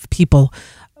of people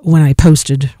when I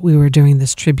posted we were doing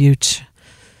this tribute.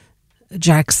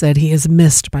 Jack said he is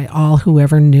missed by all who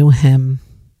ever knew him.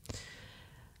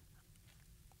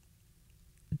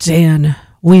 Dan,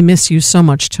 we miss you so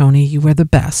much, Tony. You were the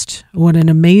best. What an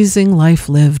amazing life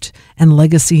lived and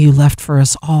legacy you left for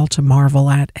us all to marvel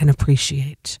at and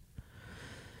appreciate.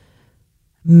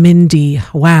 Mindy,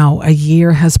 wow, a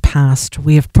year has passed.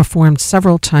 We have performed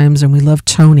several times and we love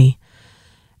Tony,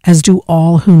 as do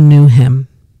all who knew him.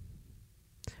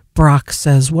 Brock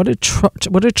says, what a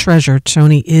treasure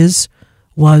Tony is,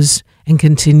 was, and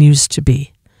continues to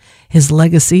be. His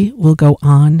legacy will go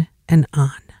on and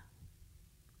on.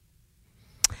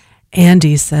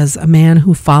 Andy says, a man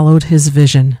who followed his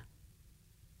vision.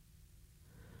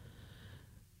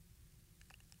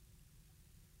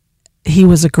 He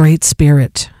was a great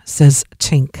spirit, says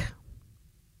Tink.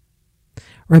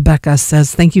 Rebecca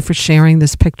says, thank you for sharing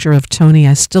this picture of Tony.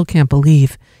 I still can't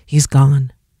believe he's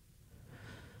gone.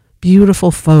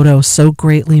 Beautiful photo, so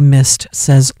greatly missed,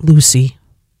 says Lucy.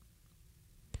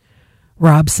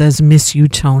 Rob says, miss you,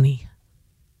 Tony.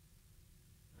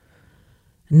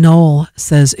 Noel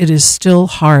says, it is still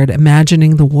hard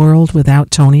imagining the world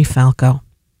without Tony Falco.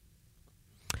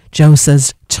 Joe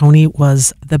says, Tony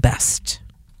was the best.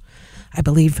 I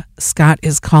believe Scott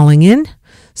is calling in,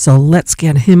 so let's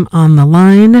get him on the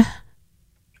line.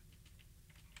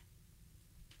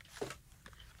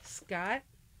 Scott?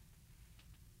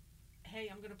 Hey,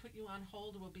 I'm going to put you on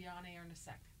hold. We'll be on air in a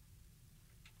sec.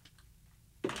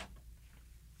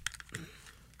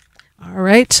 All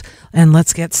right, and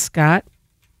let's get Scott.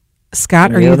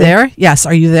 Scott, are you there? Yes,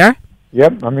 are you there?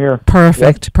 Yep, I'm here.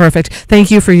 Perfect, perfect.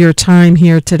 Thank you for your time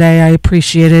here today. I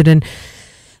appreciate it, and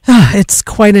it's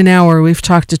quite an hour. We've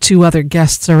talked to 2 other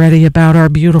guests already about our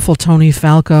beautiful Tony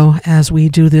Falco as we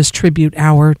do this tribute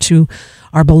hour to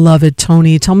our beloved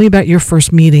Tony. Tell me about your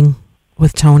first meeting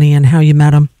with Tony and how you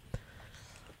met him.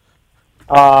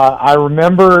 I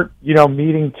remember,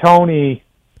 meeting Tony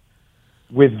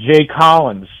with Jay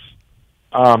Collins.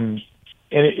 And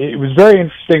it was very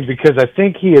interesting because I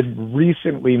think he had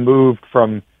recently moved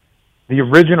from the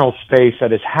original space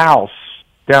at his house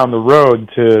down the road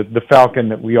to the Falcon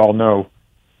that we all know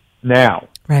now.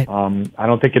 Right. I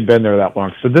don't think he'd been there that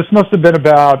long. So this must have been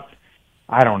about,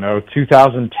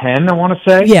 2010, I want to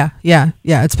say. Yeah.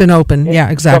 It's been open. Yeah,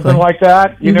 exactly. Something like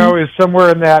that, is somewhere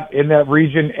in that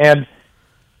region. And,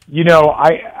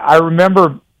 I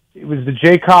remember it was the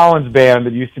Jay Collins band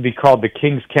that used to be called the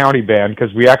Kings County Band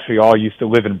because we actually all used to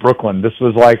live in Brooklyn. This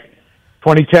was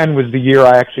 2010 was the year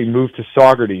I actually moved to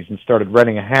Saugerties and started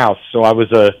renting a house. So I was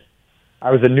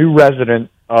a new resident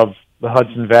of the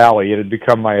Hudson Valley. It had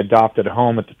become my adopted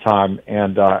home at the time,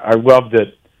 and I loved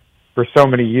it for so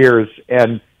many years.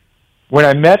 And when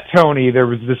I met Tony, there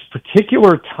was this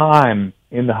particular time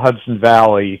in the Hudson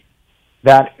Valley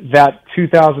that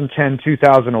 2010,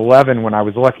 2011, when I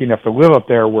was lucky enough to live up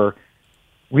there, where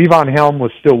Levon Helm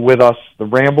was still with us, the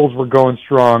Rambles were going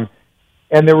strong,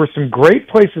 and there were some great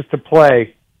places to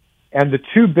play, and the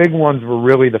 2 big ones were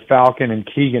really the Falcon and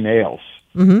Keegan Ailes.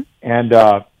 Mm-hmm. And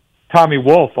Tommy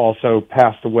Wolfe also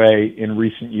passed away in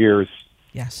recent years.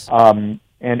 Yes. And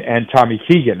Tommy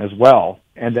Keegan as well.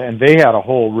 And they had a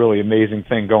whole really amazing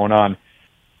thing going on.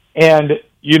 And,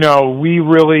 we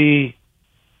really,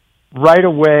 right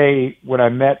away when I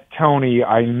met Tony,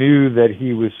 I knew that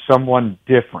he was someone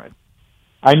different.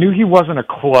 I knew he wasn't a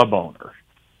club owner.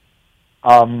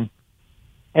 And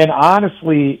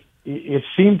honestly, it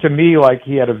seemed to me like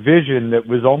he had a vision that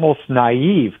was almost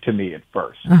naive to me at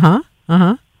first.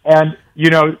 And,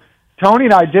 Tony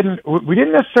and I didn't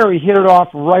necessarily hit it off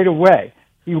right away.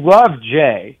 He loved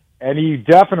Jay, and he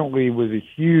definitely was a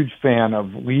huge fan of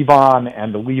Levon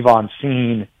and the Levon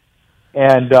scene.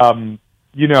 And,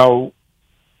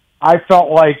 I felt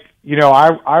like,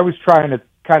 I was trying to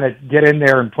kind of get in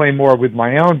there and play more with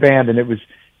my own band, and it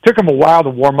took him a while to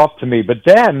warm up to me. But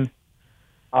then,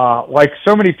 like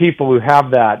so many people who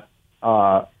have that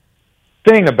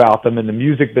thing about them in the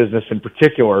music business in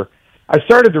particular, I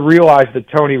started to realize that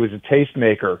Tony was a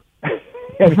tastemaker,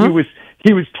 and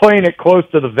he was playing it close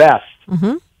to the vest.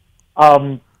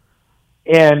 Mm-hmm.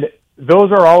 And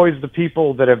those are always the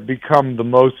people that have become the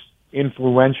most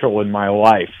influential in my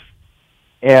life.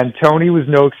 And Tony was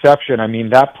no exception. I mean,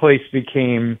 that place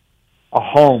became a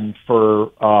home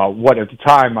for what at the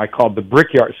time I called the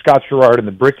Brickyard, Scott Sherrard and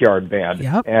the Brickyard Band.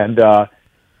 Yep. And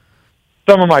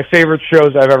some of my favorite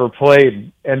shows I've ever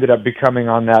played ended up becoming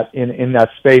on that in that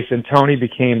space. And Tony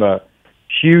became a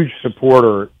huge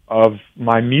supporter of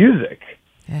my music.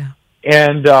 Yeah.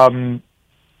 And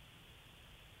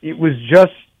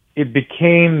it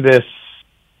became this,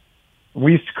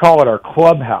 we used to call it our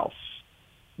clubhouse,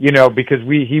 because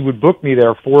he would book me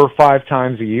there 4 or 5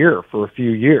 times a year for a few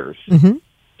years. Mm-hmm.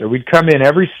 So we'd come in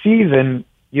every season,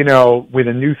 with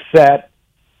a new set.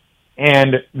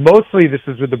 And mostly this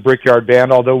is with the Brickyard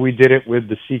Band, although we did it with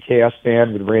the CKS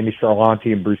Band with Randy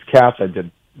Charlanti and Bruce Katz. I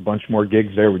did a bunch more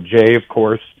gigs there with Jay, of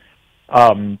course.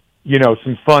 Some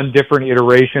fun, different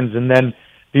iterations. And then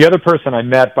the other person I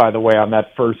met, by the way, on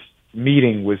that first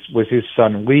meeting was his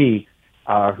son, Lee,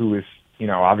 who was,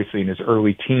 obviously in his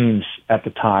early teens at the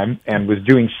time and was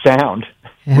doing sound,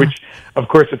 which, of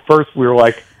course, at first we were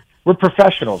like, we're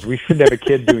professionals. We shouldn't have a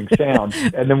kid doing sound.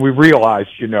 And then we realized,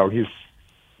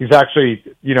 he's actually,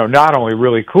 not only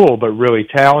really cool, but really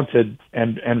talented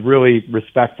and really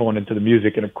respectful and into the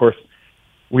music. And, of course,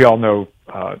 we all know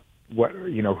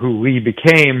who Lee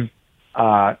became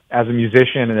as a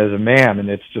musician and as a man. And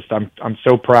it's just, I'm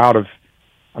so proud of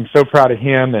I'm so proud of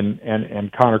him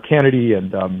and Connor Kennedy,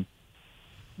 and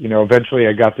eventually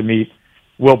I got to meet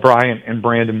Will Bryant and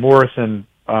Brandon Morrison,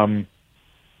 and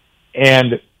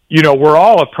we're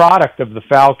all a product of the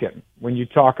Falcon. When you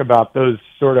talk about those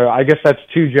sort of, I guess that's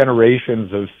two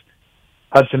generations of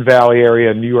Hudson Valley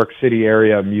area, New York City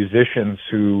area musicians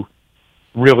who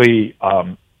really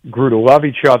grew to love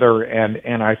each other,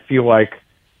 and I feel like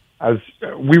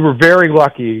we were very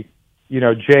lucky.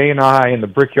 Jay and I and the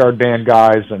Brickyard Band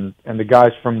guys and the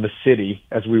guys from the city,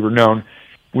 as we were known,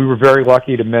 we were very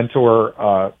lucky to mentor,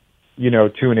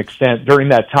 to an extent during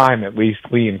that time, at least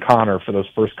Lee and Connor for those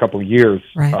first couple of years.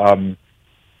 Right. And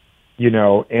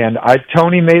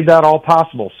Tony made that all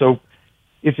possible. So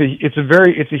it's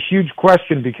a huge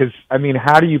question, because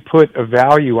how do you put a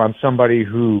value on somebody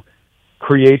who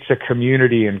creates a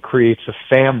community and creates a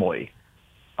family?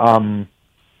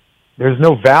 There's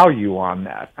no value on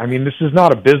that. This is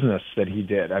not a business that he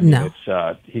did. No.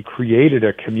 It's he created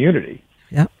a community.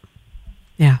 Yep.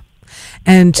 Yeah.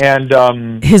 And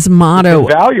his motto,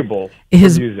 it's valuable for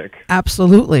music.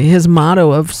 Absolutely. His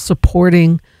motto of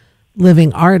supporting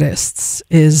living artists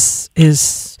is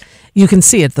you can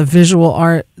see it, the visual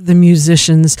art, the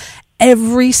musicians,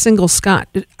 every single Scott.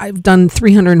 I've done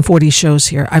 340 shows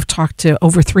here. I've talked to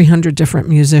over 300 different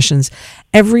musicians.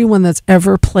 Everyone that's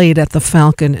ever played at the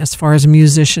Falcon, as far as a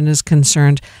musician is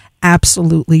concerned,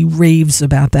 absolutely raves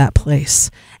about that place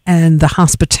and the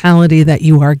hospitality that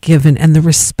you are given and the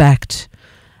respect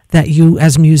that you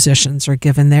as musicians are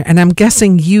given there. And I'm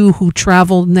guessing you, who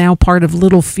traveled, now part of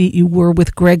Little Feat, you were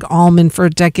with Greg Allman for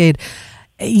a decade.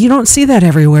 You don't see that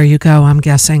everywhere you go, I'm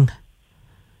guessing.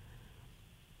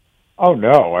 Oh,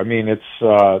 no. It's,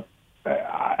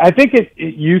 I think it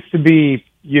used to be,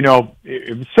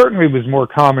 it certainly was more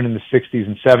common in the 60s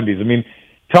and 70s.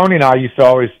 Tony and I used to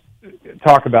always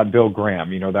talk about Bill Graham.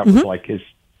 That was like his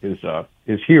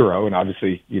hero. And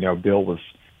obviously, Bill was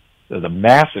the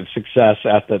massive success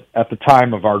at the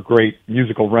time of our great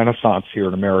musical renaissance here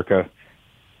in America.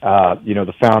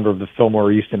 The founder of the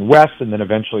Fillmore East and West, and then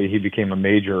eventually he became a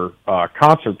major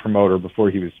concert promoter before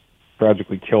he was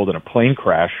tragically killed in a plane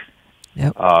crash.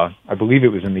 Yep. I believe it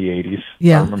was in the 80s.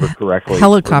 Yeah. If I remember correctly.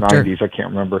 Helicopter. Or 90s, I can't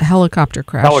remember. Helicopter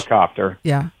crash. Helicopter.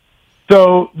 Yeah.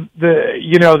 So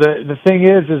the thing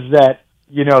is that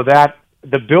that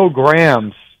the Bill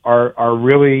Grahams are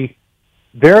really,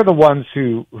 they're the ones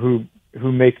who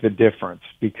make the difference,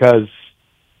 because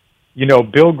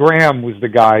Bill Graham was the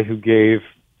guy who gave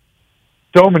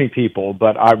so many people,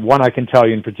 but one I can tell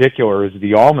you in particular is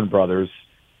the Allman Brothers.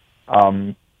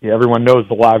 Everyone knows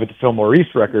the Live at the Fillmore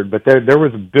East record, but there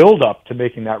was a build-up to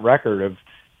making that record of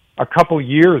a couple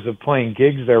years of playing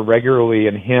gigs there regularly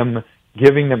and him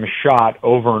giving them a shot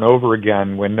over and over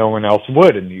again when no one else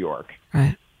would in New York.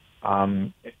 Right.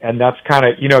 And that's kind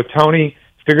of, Tony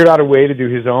figured out a way to do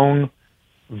his own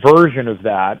version of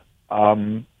that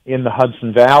in the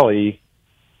Hudson Valley.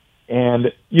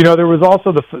 And, there was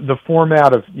also the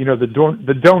format of,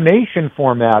 the donation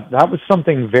format. That was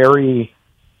something very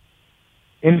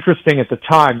interesting at the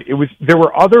time. There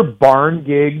were other barn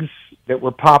gigs that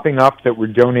were popping up that were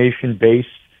donation based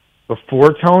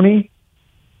before Tony,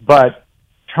 but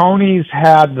Tony's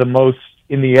had the most,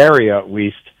 in the area at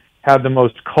least, had the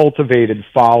most cultivated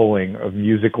following of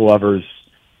music lovers,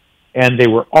 and they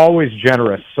were always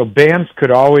generous. So bands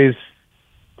could always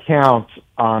count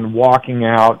on walking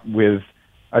out with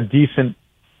a decent,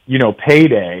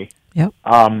 payday. Yep.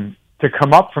 To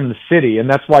come up from the city, and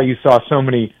that's why you saw so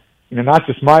many, not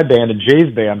just my band and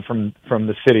Jay's band from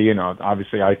the city.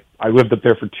 Obviously I lived up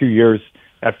there for 2 years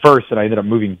at first, and I ended up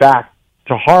moving back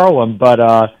to Harlem. But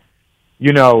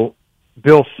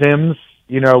Bill Sims,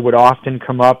 would often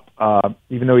come up,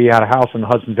 even though he had a house in the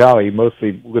Hudson Valley. He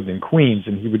mostly lived in Queens,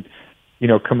 and he would,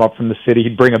 come up from the city.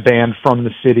 He'd bring a band from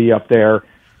the city up there.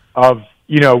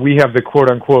 We have the quote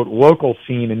unquote local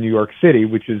scene in New York City,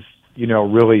 which is,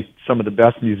 really some of the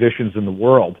best musicians in the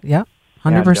world. Yeah,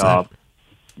 100%.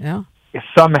 Yeah.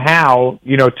 Somehow,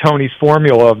 Tony's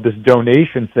formula of this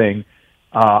donation thing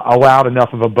allowed enough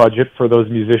of a budget for those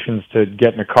musicians to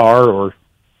get in a car or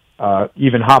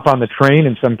even hop on the train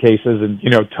in some cases. And,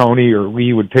 Tony or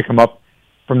Lee would pick them up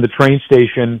from the train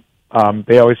station.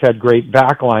 They always had great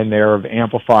backline there of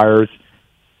amplifiers.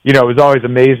 It was always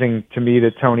amazing to me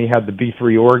that Tony had the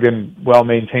B3 organ well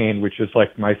maintained, which is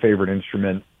like my favorite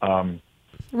instrument.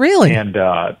 Really? And,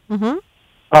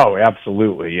 oh,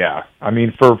 absolutely, yeah.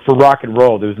 For rock and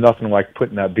roll, there's nothing like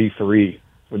putting that B3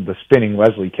 with the spinning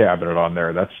Leslie cabinet on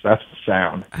there. That's the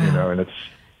sound, and it's,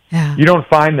 you don't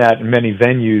find that in many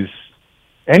venues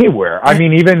anywhere.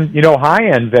 Even,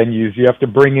 high-end venues, you have to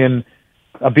bring in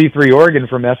a B3 organ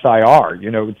from SIR.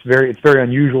 You know, it's very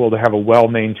unusual to have a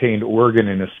well-maintained organ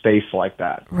in a space like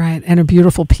that. Right, and a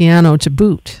beautiful piano to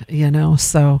boot, you know,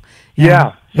 so...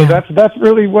 Yeah, so that's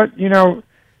really what, you know,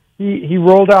 he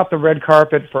rolled out the red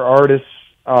carpet for artists,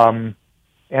 and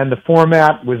the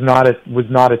format was not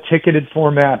a ticketed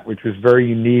format, which was very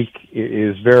unique. It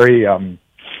is very,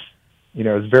 you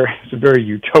know, it's a very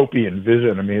utopian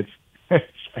vision. I mean, it's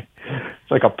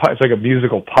like a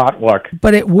musical potluck.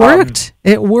 But it worked.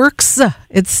 It works.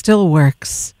 It still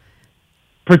works.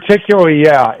 Particularly,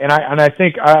 yeah. And I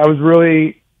think I was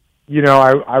really, you know,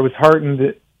 I was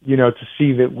heartened, you know, to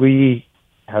see that Lee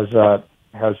has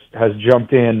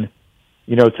jumped in,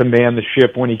 you know, to man the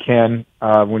ship when he can,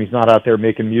 when he's not out there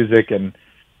making music. And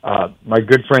my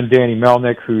good friend Danny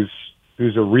Melnick, who's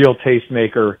a real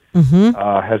tastemaker,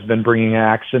 has been bringing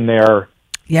acts in there.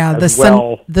 Yeah,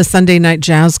 the Sunday Night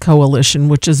Jazz Coalition,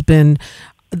 which has been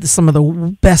some of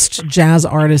the best jazz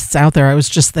artists out there. I was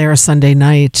just there Sunday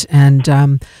night, and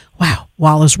wow,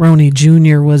 Wallace Roney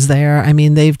Jr. was there. I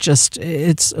mean,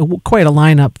 it's quite a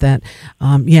lineup that,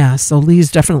 so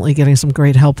Lee's definitely getting some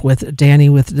great help with Danny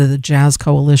with the Jazz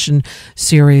Coalition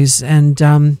series. And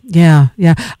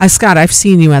Scott, I've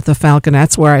seen you at the Falcon.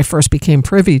 That's where I first became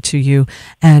privy to you.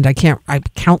 And I can't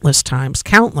count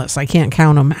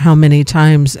them how many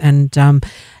times. And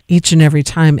each and every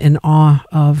time in awe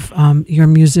of your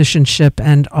musicianship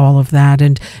and all of that.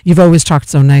 And you've always talked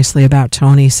so nicely about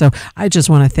Tony. So I just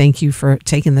want to thank you for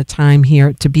taking the time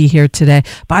here to be here today.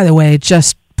 By the way,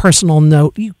 just personal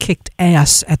note, you kicked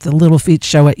ass at the Little Feat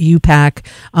show at UPAC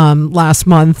last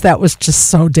month. That was just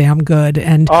so damn good.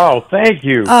 And oh, thank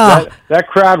you. That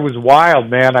crowd was wild,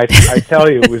 man. I tell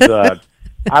you, it was.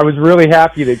 I was really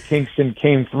happy that Kingston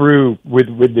came through with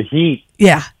the heat.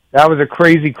 Yeah. That was a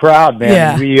crazy crowd,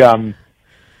 man. Yeah.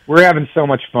 We're having so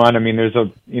much fun. I mean, there's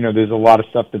a lot of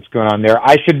stuff that's going on there.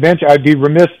 I should mention, I'd be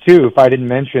remiss too if I didn't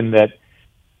mention that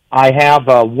I have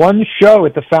one show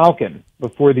at the Falcon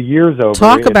before the year's over.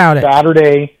 Talk about it.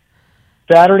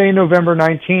 Saturday, November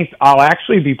 19th. I'll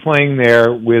actually be playing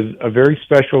there with a very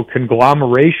special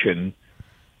conglomeration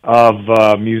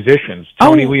of musicians.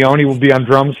 Tony Leone will be on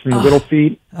drums from Little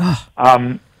Feat,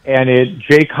 and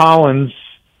Jay Collins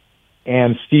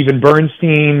and Stephen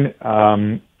Bernstein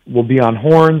will be on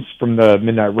horns from the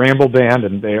Midnight Ramble Band,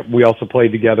 and we also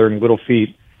played together in Little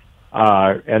Feat.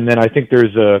 And then I think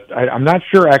I'm not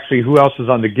sure actually who else is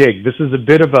on the gig. This is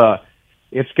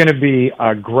it's going to be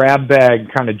a grab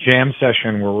bag kind of jam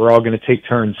session where we're all going to take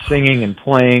turns singing and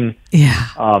playing. Yeah.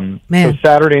 Man. So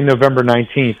Saturday, November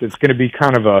 19th, it's going to be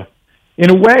kind of in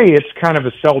a way, it's kind of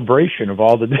a celebration of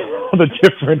all the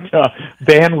different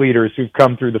band leaders who've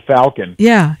come through the Falcon.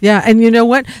 Yeah, yeah. And you know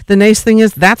what? The nice thing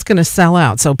is that's going to sell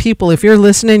out. So people, if you're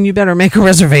listening, you better make a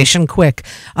reservation quick.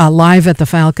 Live at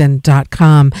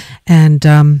thefalcon.com. And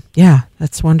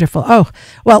that's wonderful. Oh,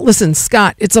 well, listen,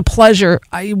 Scott, it's a pleasure.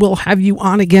 I will have you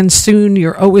on again soon.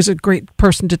 You're always a great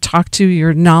person to talk to.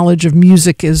 Your knowledge of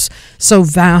music is so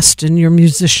vast, and your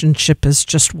musicianship is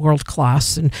just world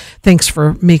class. And thanks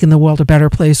for making the world a better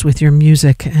place with your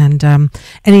music. And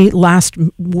any last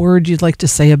word you'd like to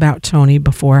say about Tony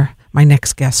before my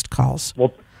next guest calls?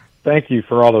 Well, thank you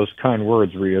for all those kind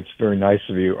words, Rhea. It's very nice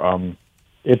of you.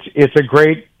 It's a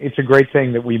great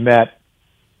thing that we met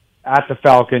at the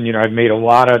Falcon. You know, I've made a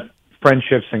lot of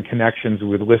friendships and connections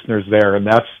with listeners there, and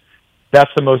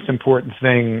that's the most important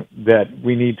thing that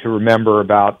we need to remember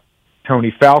about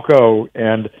Tony Falco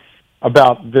and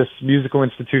about this musical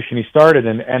institution he started,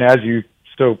 and as you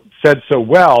said so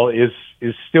well, is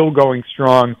still going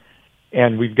strong.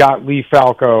 And we've got Lee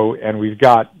Falco and we've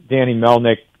got Danny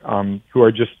Melnick, who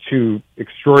are just two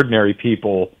extraordinary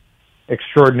people,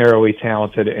 extraordinarily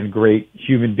talented and great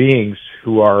human beings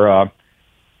who are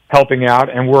helping out.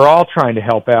 And we're all trying to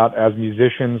help out as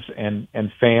musicians and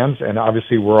fans. And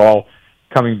obviously we're all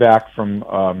coming back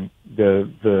from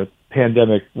the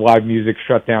pandemic live music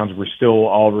shutdowns. We're still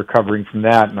all recovering from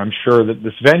that. And I'm sure that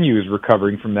this venue is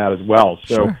recovering from that as well.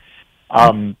 So,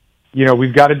 Sure. You know,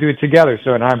 we've got to do it together.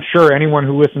 So, and I'm sure anyone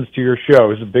who listens to your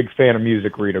show is a big fan of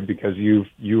music, Rita, because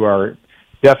you are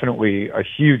definitely a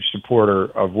huge supporter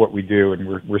of what we do, and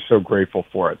we're so grateful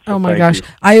for it. So oh my gosh. you.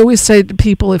 I always say to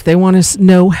people, if they want to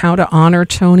know how to honor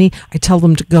Tony, I tell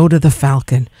them to go to the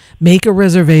Falcon, make a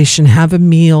reservation, have a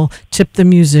meal, tip the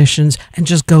musicians, and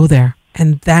just go there.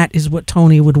 And that is what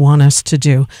Tony would want us to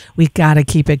do. We got to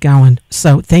keep it going.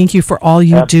 So thank you for all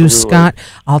you Absolutely. do, Scott.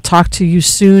 I'll talk to you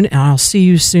soon, and I'll see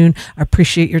you soon. I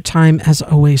appreciate your time as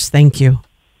always. Thank you.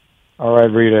 All right,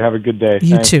 Rita, have a good day.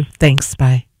 You Thanks. too. Thanks.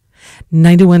 Bye.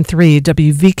 91.3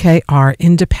 WVKR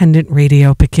Independent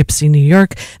Radio, Poughkeepsie, New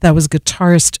York. That was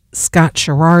guitarist Scott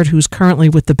Sherrard, who's currently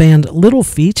with the band Little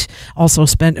Feat, also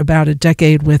spent about a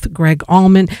decade with Greg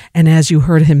Allman, and as you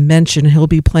heard him mention, he'll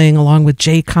be playing along with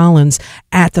Jay Collins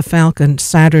at the Falcon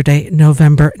Saturday,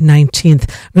 November 19th.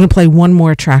 I'm going to play one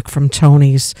more track from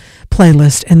Tony's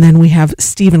playlist, and then we have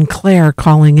Stephen Clare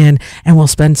calling in, and we'll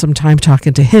spend some time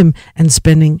talking to him and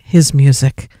spinning his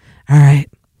music. All right,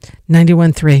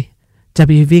 91.3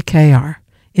 WVKR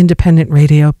Independent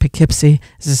Radio, Poughkeepsie.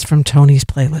 This is from Tony's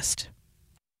playlist.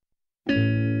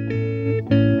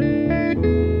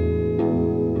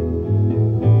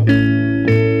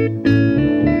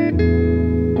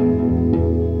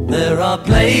 There are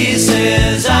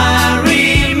places I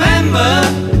remember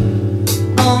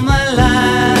all my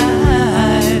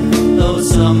life, though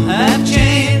some have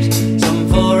changed, some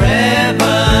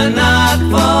forever, not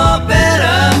for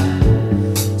better.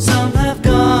 Some have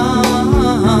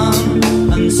gone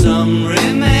and some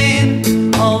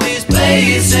remain. All these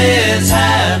places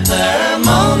have their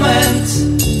moments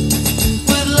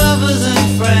with lovers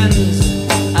and friends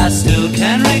I still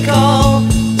can recall.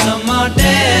 Some are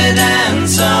dead and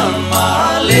some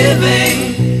are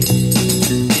living.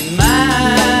 In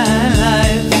my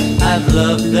life I've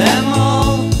loved them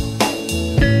all.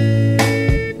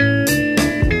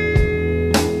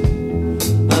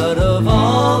 But of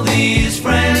all these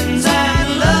friends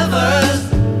and lovers,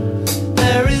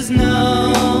 there is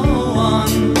no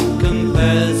one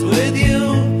compares with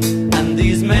you. And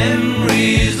these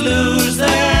memories lose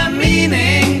their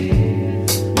meaning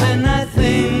when I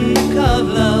think of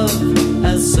love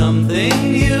as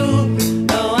something new.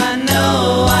 Though I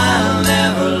know I'll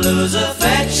never lose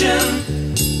affection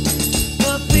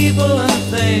for people and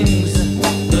things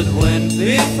that went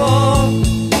before.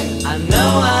 I know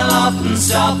I'll often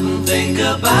stop and think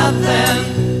about them.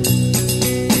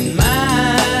 In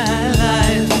my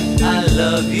life I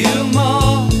love you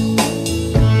more.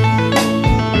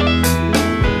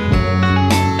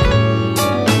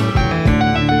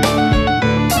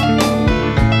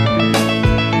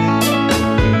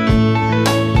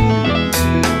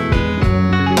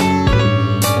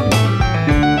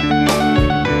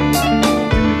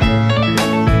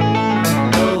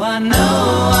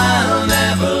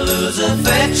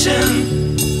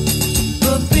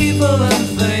 For people and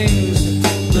things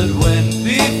that went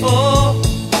before.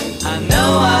 I know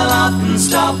I'll often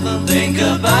stop and think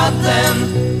about them.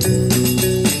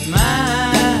 In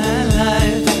my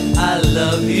life I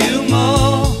love you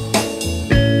more.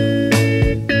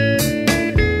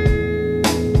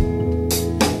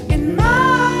 In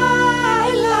my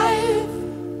life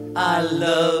I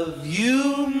love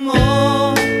you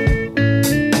more.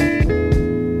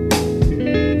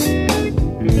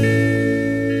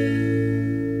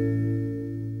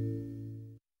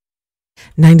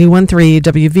 91.3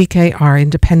 WVKR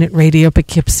Independent Radio,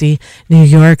 Poughkeepsie, New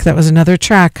York. That was another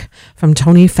track from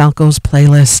Tony Falco's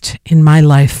playlist, In My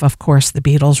Life. Of course, the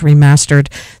Beatles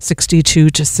remastered 62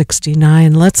 to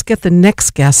 69. Let's get the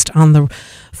next guest on the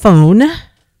phone.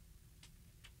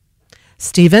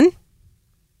 Stephen?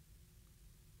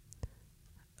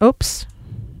 Oops.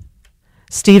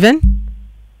 Stephen?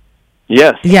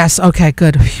 Yes. Yes, okay,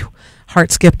 good. Whew.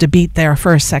 Heart skipped a beat there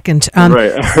for a second.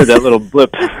 Right, I heard that little blip.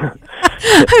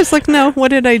 I was like, no, what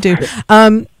did I do?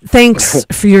 Thanks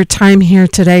for your time here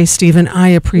today, Stephen. I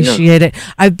appreciate it.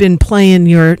 I've been playing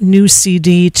your new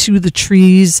CD, To the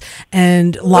Trees,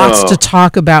 and lots to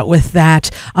talk about with that.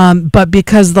 But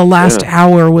because the last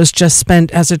hour was just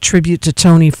spent as a tribute to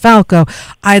Tony Falco,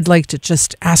 I'd like to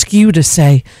just ask you to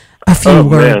say a few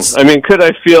words. Man. I mean, could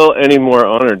I feel any more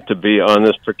honored to be on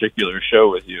this particular show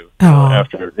with you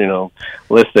after,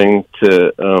 listening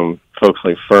to folks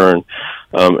like Fern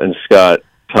and Scott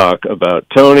talk about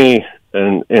Tony,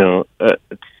 and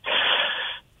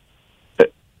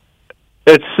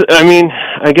it's. I mean,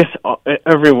 I guess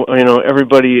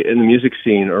everybody in the music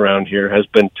scene around here has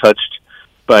been touched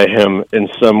by him in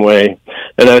some way,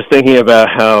 and I was thinking about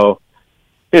how,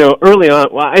 early on.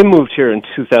 Well, I moved here in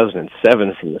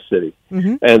 2007 from the city,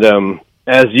 and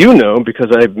as you know,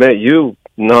 because I met you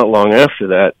not long after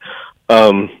that,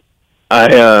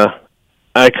 I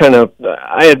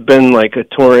had been like a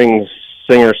touring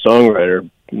singer-songwriter,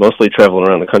 mostly traveling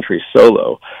around the country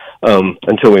solo,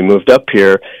 until we moved up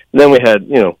here. And then we had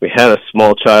a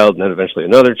small child and then eventually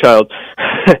another child.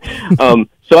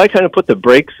 So I kind of put the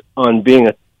brakes on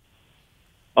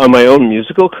on my own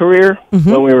musical career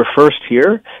when we were first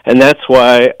here. And that's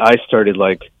why I started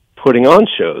putting on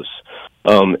shows,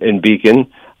 in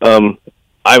Beacon.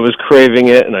 I was craving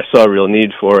it and I saw a real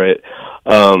need for it.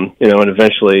 And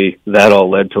eventually that all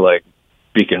led to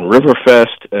Beacon River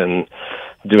Fest and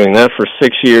doing that for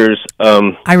 6 years.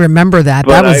 I remember that.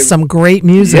 That was some great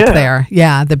music there.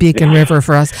 Yeah, the Beacon River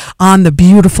for us on the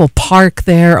beautiful park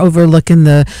there overlooking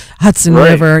the Hudson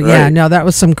River. Right. Yeah, no, that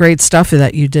was some great stuff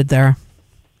that you did there.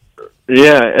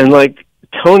 Yeah, and like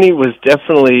Tony was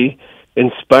definitely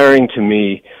inspiring to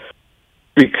me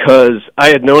because I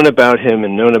had known about him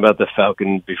and known about the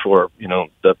Falcon before,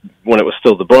 when it was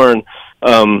still the Barn,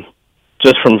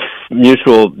 just from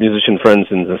mutual musician friends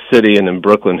in the city and in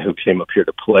Brooklyn who came up here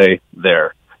to play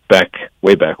there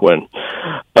way back when.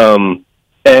 And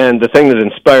the thing that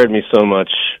inspired me so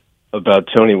much about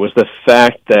Tony was the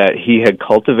fact that he had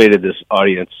cultivated this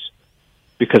audience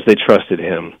because they trusted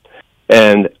him.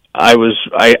 And I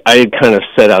kind of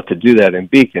set out to do that in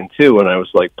Beacon too, when I was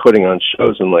like putting on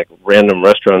shows in like random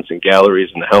restaurants and galleries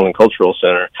in the Howland Cultural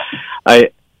Center.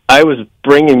 I was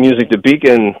bringing music to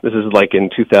Beacon. This is like in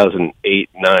 2008,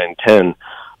 9, 10.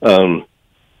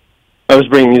 I was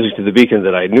bringing music to the Beacon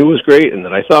that I knew was great and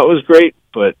that I thought was great,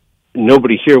 but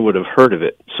nobody here would have heard of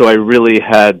it. So I really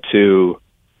had to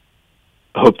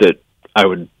hope that I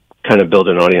would kind of build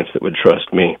an audience that would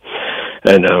trust me.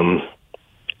 And,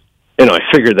 I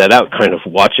figured that out kind of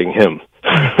watching him,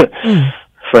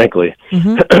 frankly.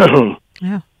 Mm-hmm.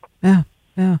 Yeah.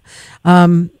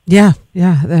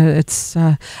 It's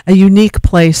a unique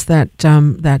place that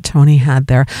Tony had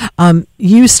there.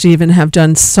 You, Stephen, have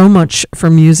done so much for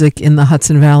music in the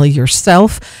Hudson Valley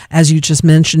yourself, as you just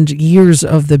mentioned, years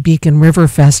of the Beacon River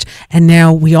Fest, and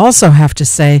now we also have to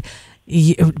say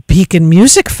Beacon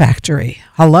Music Factory.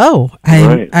 Hello.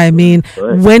 I mean,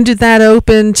 when did that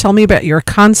open? Tell me about your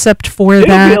concept for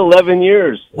that. It'll be 11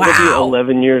 years. Wow. It'll be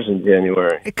 11 years in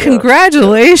January.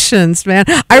 Congratulations, man.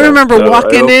 I remember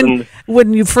walking in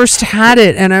when you first had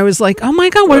it, and I was like, oh my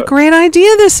God, what a great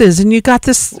idea this is. And you got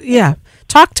this,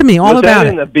 talk to me all about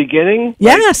it. In the beginning?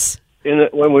 Yes.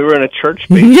 When we were in a church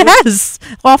basement? Yes,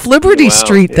 off Liberty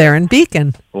Street there in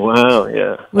Beacon. Wow,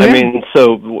 yeah. I mean,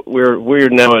 so we're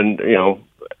now in,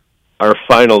 our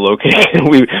final location.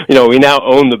 We now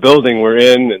own the building we're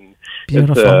in, and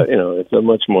beautiful. It's a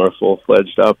much more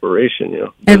full-fledged operation,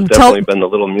 And It's definitely been the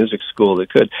little music school that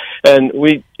could. And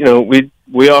we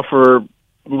offer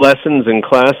lessons and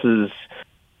classes,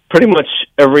 pretty much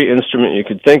every instrument you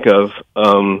could think of.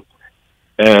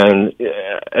 And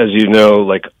as you know,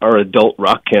 like our adult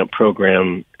rock camp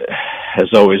program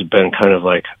has always been kind of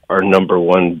like our number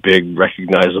one big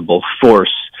recognizable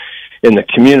force in the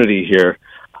community here.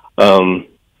 And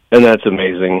that's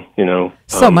amazing,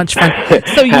 So much fun.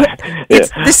 So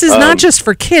this is not just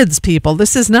for kids, people.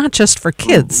 This is not just for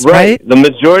kids, right? The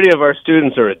majority of our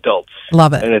students are adults.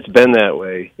 Love it. And it's been that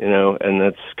way, and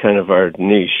that's kind of our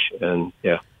niche. And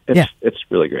it's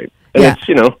really great. And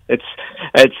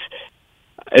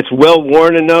it's well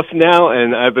worn enough now,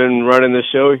 and I've been running the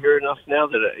show here enough now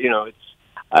that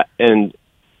and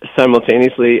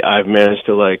simultaneously I've managed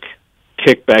to like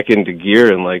kick back into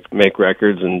gear and like make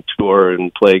records and tour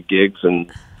and play gigs,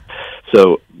 and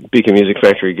so Beacon Music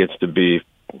Factory gets to be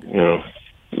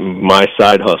my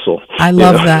side hustle. I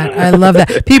love that. I love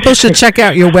that. People should check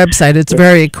out your website. It's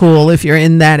very cool. If you're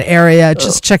in that area,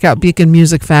 just check out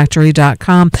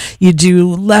beaconmusicfactory.com. You do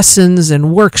lessons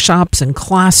and workshops and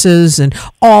classes and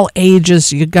all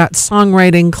ages. You got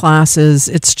songwriting classes.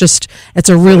 It's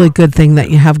a really good thing that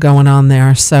you have going on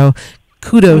there. So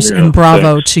kudos and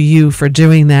bravo to you for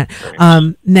doing that.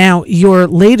 Now, your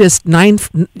latest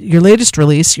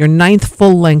release, your 9th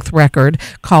full-length record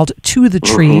called To the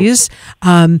Trees.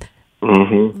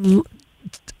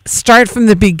 Start from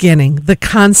the beginning, the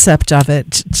concept of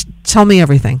it. Tell me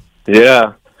everything.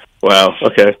 Yeah. Wow.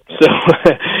 Okay. So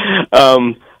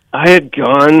I had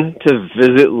gone to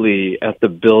visit Lee at the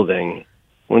building.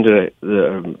 When did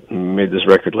I made this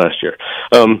record last year?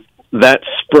 That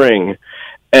spring.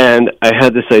 And I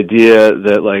had this idea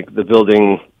that, like, the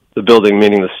building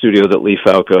meaning the studio that Lee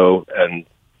Falco and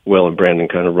Will and Brandon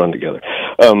kind of run together,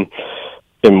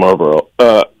 in Marlboro.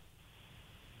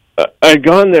 I'd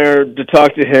gone there to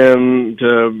talk to him,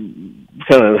 to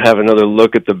kind of have another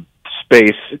look at the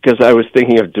space, because I was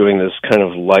thinking of doing this kind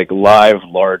of like live,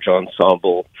 large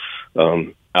ensemble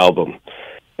album.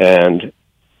 And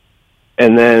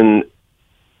then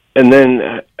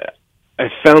I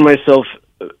found myself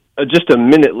just a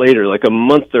minute later, like a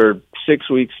month or 6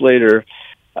 weeks later,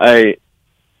 I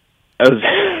was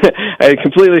I had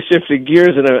completely shifted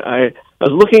gears, and I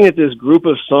was looking at this group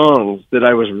of songs that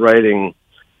I was writing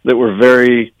that were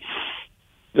very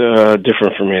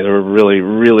different for me. They were really,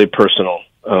 really personal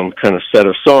kind of set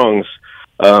of songs,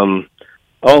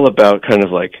 all about kind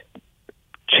of like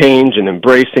change and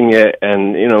embracing it,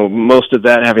 and most of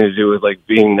that having to do with like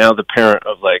being now the parent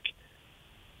of like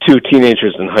two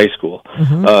teenagers in high school.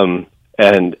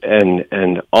 And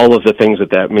all of the things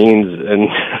that means, and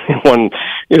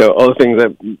all the things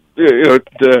that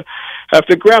to have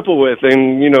to grapple with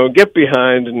and get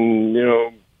behind, and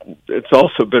it's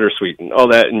also bittersweet and all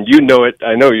that, and it.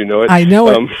 I know you know it. I know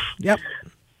it. Yep.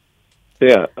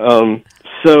 Yeah.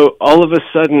 So all of a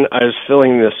sudden, I was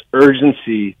feeling this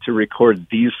urgency to record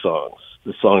these songs,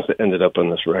 the songs that ended up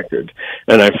on this record,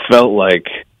 and I felt like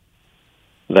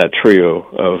that trio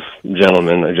of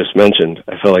gentlemen I just mentioned.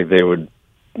 I felt like they were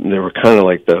kind of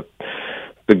like the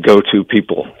go-to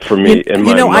people for me in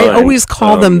my mind. I always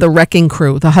call them the Wrecking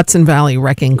Crew, the Hudson Valley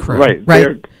Wrecking Crew. Right.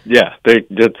 And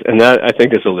that I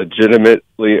think is a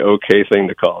legitimately okay thing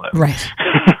to call them. Right.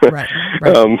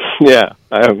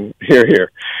 I'm here.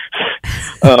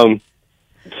 So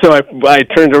I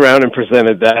turned around and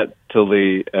presented that to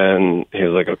Lee, and he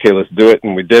was like, "Okay, let's do it,"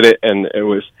 and we did it, and it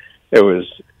was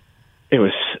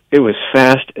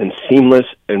fast and seamless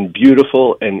and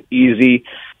beautiful and easy,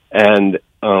 and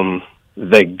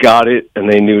they got it, and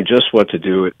they knew just what to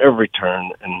do at every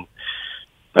turn. And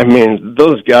I mean,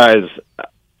 those guys,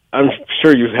 I'm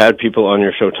sure you've had people on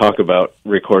your show talk about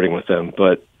recording with them,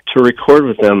 but to record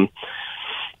with them,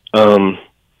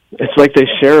 it's like they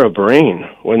share a brain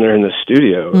when they're in the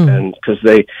studio, and because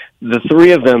the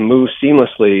three of them move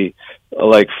seamlessly,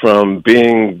 like from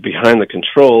being behind the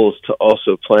controls to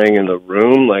also playing in the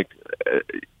room. Like,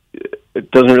 it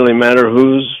doesn't really matter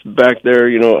who's back there,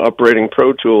 operating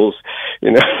Pro Tools,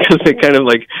 because they kind of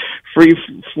like free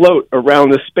float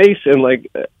around the space, and like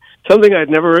something I'd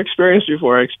never experienced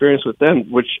before, I experienced with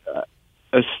them, which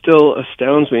still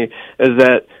astounds me, is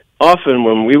that often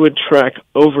when we would track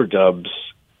overdubs,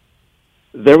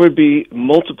 there would be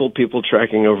multiple people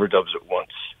tracking overdubs at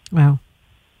once. Wow.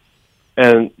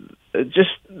 And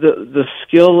just the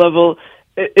skill level,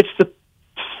 it's the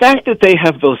fact that they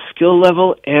have both skill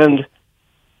level and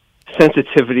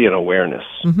sensitivity and awareness.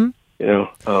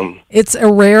 It's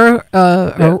a rare,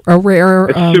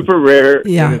 It's super rare.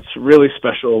 Yeah. And it's really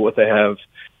special what they have.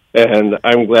 And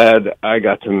I'm glad I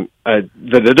got to, that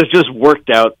it just worked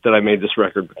out that I made this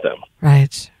record with them.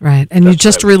 Right. And you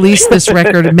just released this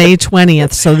record May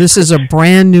 20th, so this is a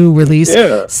brand new release.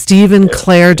 Yeah.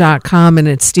 StephenClair.com, and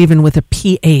it's Stephen with a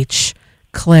PH,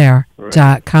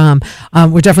 Clair.com.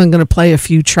 We're definitely going to play a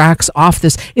few tracks off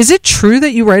this. Is it true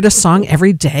that you write a song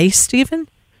every day, Stephen?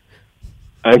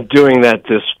 I'm doing that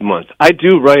this month. I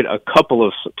do write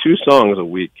two songs a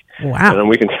week. Wow. And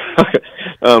we can talk.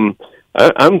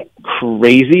 I'm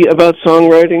crazy about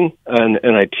songwriting, and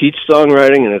I teach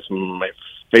songwriting, and it's my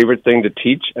favorite thing to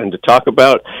teach and to talk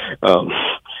about.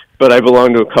 But I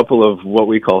belong to a couple of what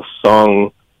we call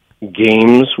song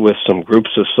games with some groups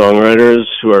of songwriters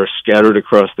who are scattered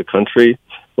across the country,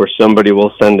 where somebody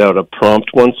will send out a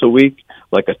prompt once a week,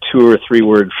 like a 2 or 3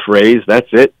 word phrase. That's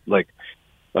it. Like,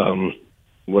 I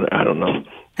don't know.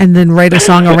 And then write a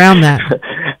song around that.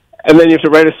 And then you have to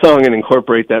write a song and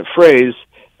incorporate that phrase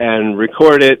and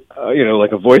record it,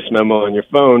 like a voice memo on your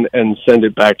phone, and send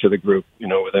it back to the group,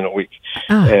 within a week.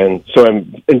 And so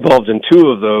I'm involved in 2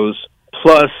 of those,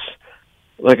 plus,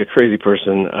 like a crazy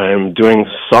person, I'm doing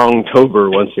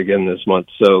Songtober once again this month.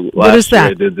 So last year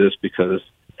I did this because,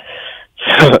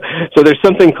 so there's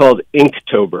something called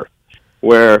Inktober,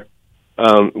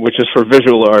 which is for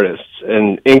visual artists,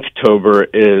 and Inktober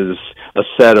is a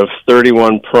set of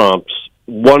 31 prompts,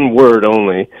 1 word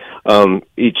only,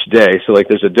 each day. So like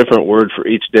there's a different word for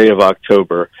each day of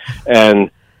October, and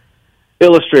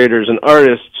illustrators and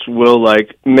artists will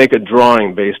like make a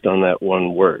drawing based on that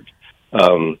 1 word.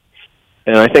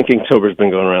 And I think Inktober's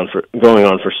been going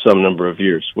on for some number of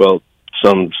years. Well,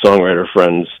 some songwriter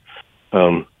friends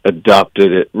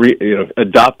adopted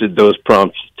those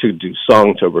prompts to do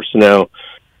Songtober. So now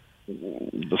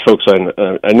the folks I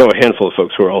know a handful of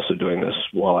folks who are also doing this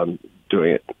while I'm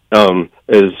doing it,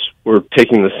 is we're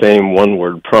taking the same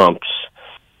 1-word prompts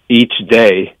each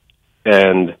day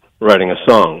and writing a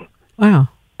song. Wow.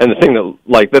 And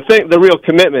the real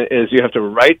commitment is you have to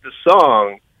write the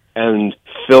song and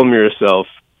film yourself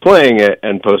playing it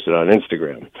and post it on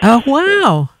Instagram. Oh,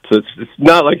 wow. So it's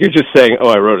not like you're just saying, "Oh,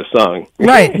 I wrote a song."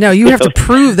 Right. No, you have to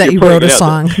prove that you wrote a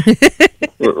song.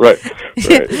 Right.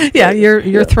 Yeah,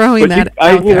 you're throwing that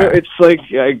out there. It's like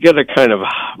I get a kind of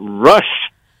rush,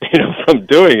 from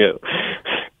doing it.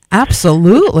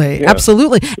 Absolutely. Yeah.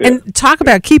 Absolutely. Yeah. And talk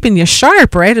about keeping you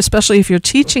sharp, right? Especially if you're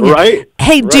teaching it. Right.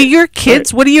 Hey, do your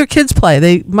kids, what do your kids play?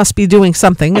 They must be doing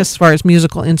something as far as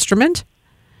musical instrument.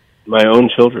 My own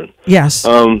children. Yes.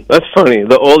 That's funny.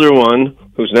 The older one,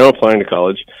 who's now applying to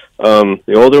college,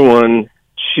 the older one,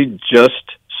 she just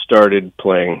started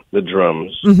playing the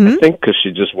drums. I think because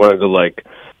she just wanted to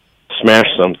smash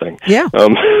something. Yeah.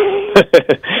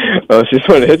 She's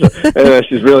going to hit, and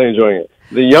she's really enjoying it.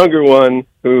 The younger one,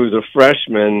 who's a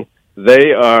freshman,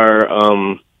 they are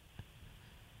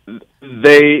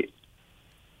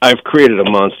I've created a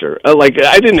monster. Like,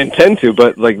 I didn't intend to,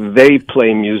 but like, they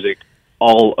play music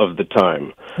all of the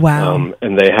time. Wow.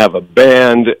 And they have a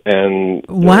band, and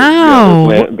wow,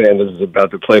 the band is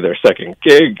about to play their second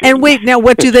gig. And wait, now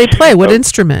what do they play? What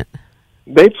instrument?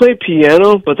 They play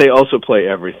piano, but they also play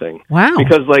everything. Wow.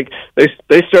 Because like they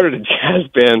started a jazz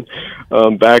band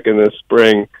back in the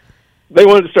spring. They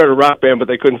wanted to start a rock band, but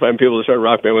they couldn't find people to start a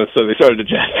rock band with, so they started a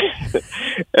jazz band.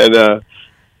 And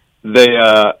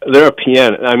they're a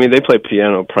piano. I mean, they play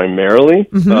piano primarily,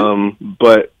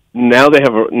 but now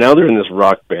they're in this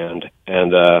rock band,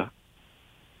 and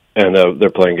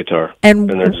they're playing guitar, and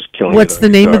they're just killing. What's the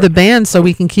name of the band so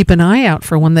we can keep an eye out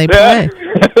for when they play?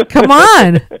 Come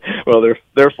on. Well,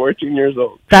 they're 14 years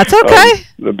old. That's okay.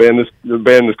 The band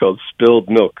is called Spilled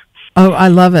Milk. Oh, I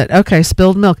love it. Okay,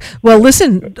 Spilled Milk. Well,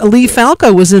 listen, Lee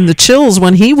Falco was in the Chills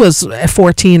when he was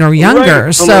 14 or younger.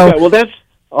 Right. So, well, that's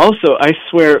also, I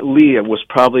swear, Lee was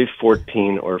probably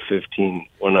 14 or 15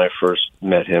 when I first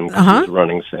met him. He was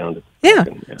running sound. Yeah.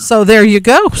 So there you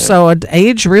go. Yeah. So at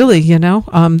age, really,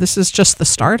 this is just the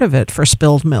start of it for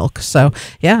Spilled Milk. So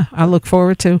yeah, I look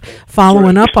forward to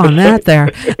following up on that there.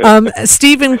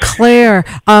 Stephen Clare,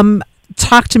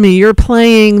 talk to me. You're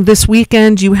playing this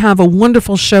weekend. You have a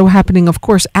wonderful show happening, of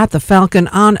course, at the Falcon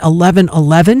on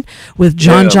 11/11 with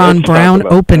John Brown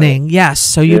opening. That. Yes.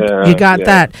 So you got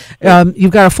that.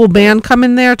 You've got a full band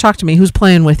coming there. Talk to me. Who's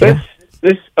playing with you?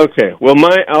 Okay. Well,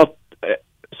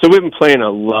 so we've been playing a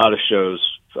lot of shows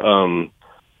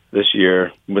this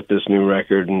year with this new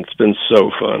record, and it's been so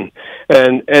fun.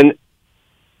 And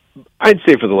I'd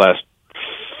say for the last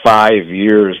 5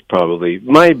 years, probably,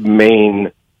 my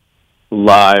main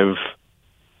live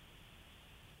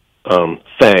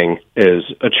thing is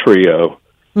a trio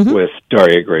with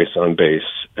Daria Grace on bass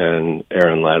and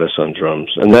Aaron Lattis on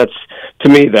drums. And to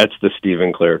me, that's the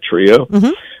Stephen Clare trio.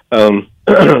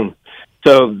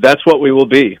 So that's what we will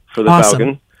be for the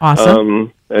Falcon.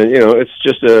 Awesome. And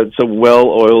it's a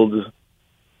well-oiled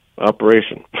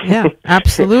operation. Yeah,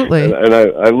 absolutely. and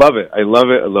I love it. I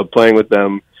love playing with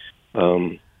them.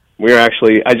 I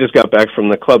just got back from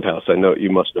the Clubhouse. I know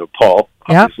you must know Paul,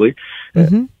 obviously.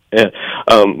 Yep. And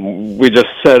we just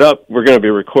set up. We're going to be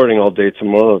recording all day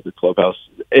tomorrow at the Clubhouse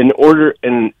in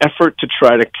an effort to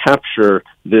try to capture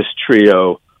this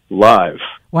trio live.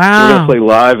 Wow. We're going to play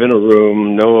live in a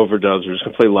room, no overdubs. We're just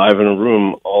going to play live in a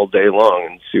room all day long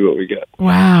and see what we get.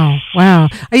 Wow. I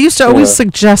used to always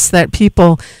suggest that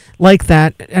people like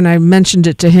that, and I mentioned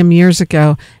it to him years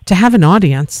ago, to have an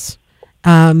audience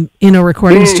in a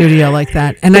recording studio like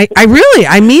that. And I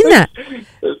mean that.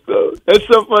 That's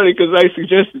so funny because I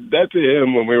suggested that to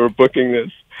him when we were booking this.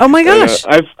 Oh my gosh!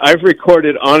 And, I've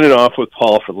recorded on and off with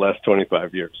Paul for the last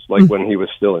 25 years, like when he was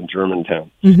still in Germantown.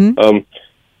 And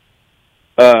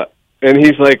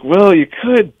he's like, "Well, you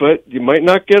could, but you might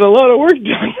not get a lot of work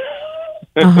done."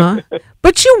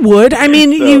 But you would. I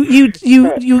mean, you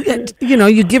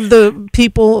give the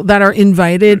people that are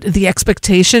invited the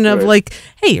expectation of like,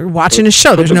 hey, you're watching a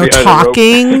show. There's no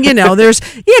talking. There's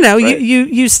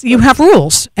you have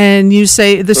rules, and you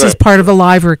say this is part of a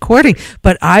live recording.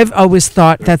 But I've always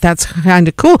thought that that's kind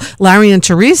of cool. Larry and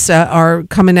Teresa are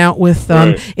coming out with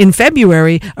in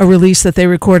February a release that they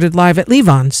recorded live at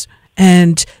Levon's.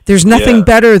 And there's nothing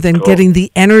better than getting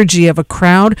the energy of a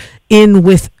crowd in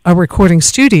with a recording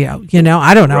studio.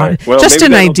 I don't know. Right. Well, just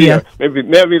an idea.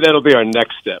 Maybe that'll be our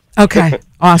next step. Okay.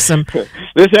 Awesome.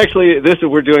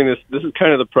 We're doing this. This is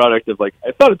kind of the product of I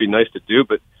thought it'd be nice to do,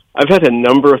 but I've had a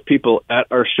number of people at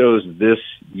our shows this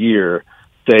year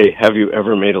say, "Have you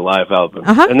ever made a live album?"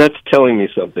 And that's telling me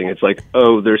something. It's like,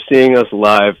 oh, they're seeing us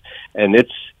live, and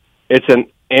it's an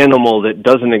animal that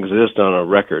doesn't exist on a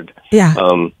record. Yeah.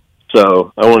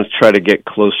 So I want to try to get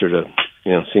closer to,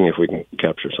 seeing if we can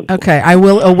capture something. Okay, I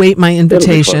will await my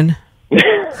invitation.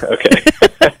 Okay.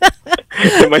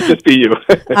 It might just be you.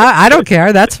 I don't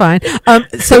care. That's fine.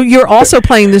 So you're also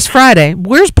playing this Friday.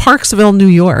 Where's Parksville, New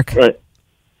York? Right.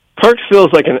 Parksville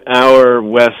is like an hour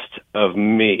west of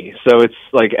me, so it's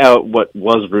like out what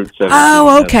was Route 17.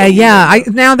 Oh, okay, yeah.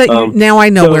 Now I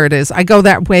know where it is. I go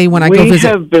that way when I go visit.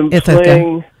 We have been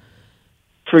playing.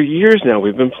 For years now,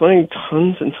 we've been playing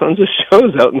tons and tons of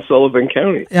shows out in Sullivan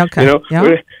County. Okay.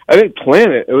 I didn't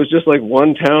plan it. It was just like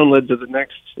one town led to the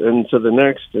next and to the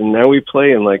next, and now we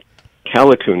play in like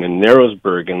Callicoon and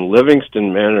Narrowsburg and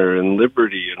Livingston Manor and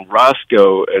Liberty and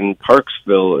Roscoe and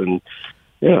Parksville and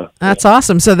That's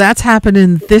awesome. So that's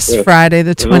happening this Friday,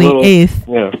 the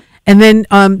 28th. And then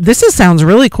sounds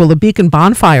really cool, the Beacon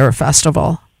Bonfire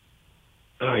Festival.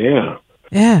 Oh, yeah.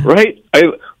 Yeah. Right?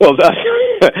 I'll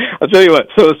tell you what.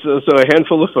 So a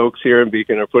handful of folks here in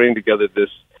Beacon are putting together this.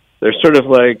 They're sort of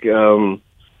like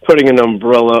putting an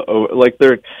umbrella over, like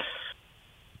they've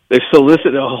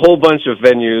solicited a whole bunch of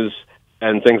venues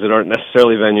and things that aren't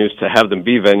necessarily venues to have them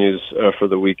be venues for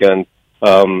the weekend.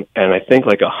 And I think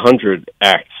like 100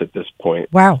 acts at this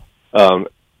point. Wow.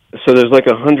 So there's like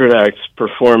 100 acts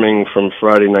performing from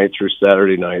Friday night through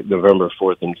Saturday night, November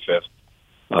 4th and 5th,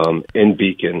 in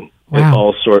Beacon. Wow. At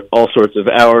all sorts of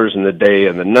hours in the day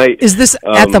and the night. Is this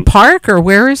at the park, or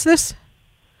where is this?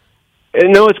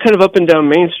 No, it's kind of up and down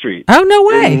Main Street. Oh, no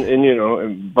way. And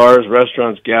in bars,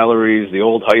 restaurants, galleries, the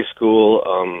old high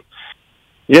school.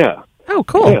 Yeah. Oh,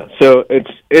 cool. Yeah. So it's.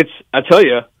 I tell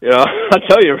you,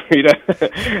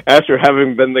 Rita. After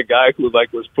having been the guy who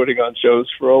was putting on shows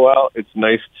for a while, it's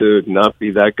nice to not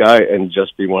be that guy and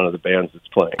just be one of the bands that's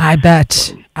playing. I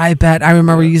bet. I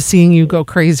remember seeing you go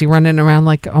crazy, running around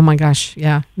like, oh my gosh,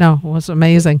 yeah. No, it was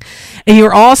amazing. And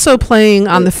you're also playing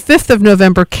on the 5th of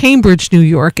November, Cambridge, New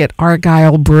York, at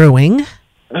Argyle Brewing.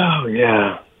 Oh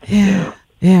yeah. Yeah.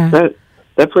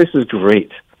 That place is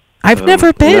great. I've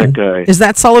never been. Is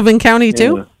that Sullivan County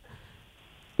too?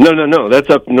 No. That's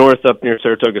up north, up near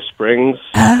Saratoga Springs.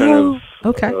 Oh,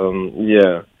 okay.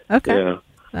 Yeah. Okay. Yeah.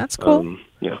 That's cool.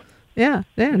 Yeah,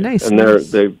 nice. And nice.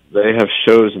 they have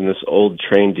shows in this old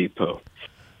train depot.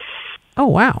 Oh,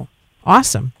 wow.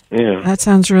 Awesome. Yeah. That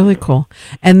sounds really cool.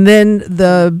 And then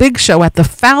the big show at the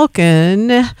Falcon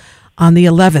on the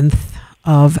 11th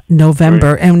of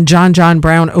November, right. And John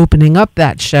Brown opening up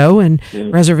that show, and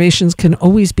reservations can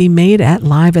always be made at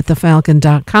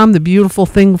liveatthefalcon.com. The beautiful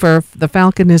thing for the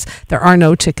Falcon is there are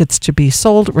no tickets to be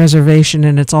sold, reservation,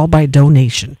 and it's all by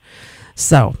donation.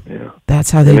 So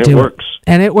that's how they do it.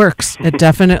 And it works. It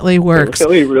definitely works. It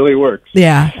really works.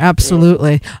 Yeah,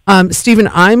 absolutely. Stephen,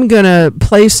 I'm going to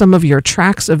play some of your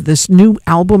tracks of this new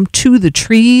album, To the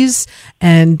Trees,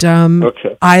 and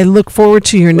I look forward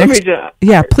to your next...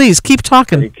 Yeah, please, keep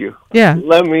talking. Thank you. Yeah.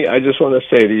 I just want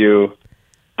to say to you,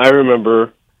 I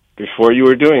remember before you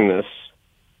were doing this,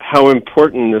 how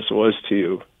important this was to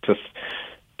you to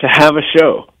have a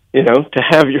show, to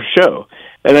have your show.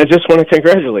 And I just want to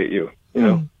congratulate you.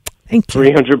 Thank you.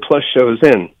 300 plus shows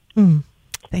in.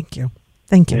 Thank you.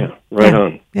 Yeah, right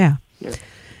on. Yeah.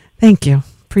 Thank you.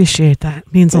 Appreciate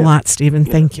that. Means a lot, Stephen.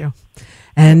 Thank you.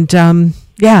 And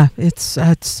it's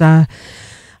I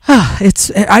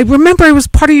remember it was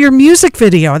part of your music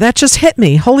video. That just hit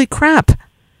me. Holy crap.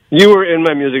 You were in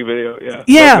my music video, yeah.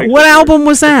 Yeah, what album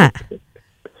was that?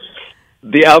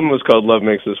 The album was called Love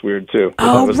Makes Us Weird, too.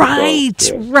 Oh,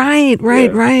 right.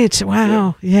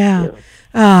 Wow, yeah.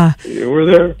 You were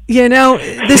there.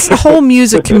 This whole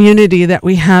music community that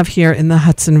we have here in the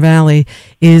Hudson Valley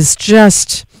is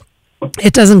just...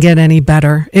 It doesn't get any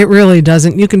better. It really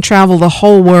doesn't. You can travel the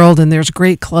whole world and there's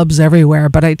great clubs everywhere.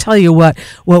 But I tell you what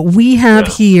we have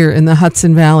here in the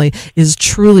Hudson Valley is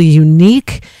truly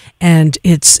unique, and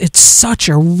it's such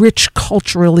a rich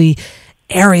culturally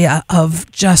area of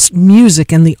just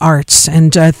music and the arts.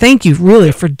 And thank you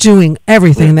really for doing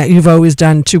everything that you've always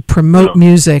done to promote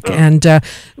music. And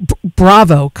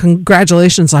bravo,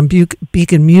 congratulations on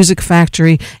Beacon Music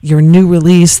Factory, your new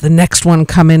release, the next one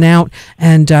coming out,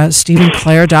 and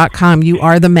StephenClair.com. You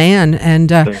are the man. And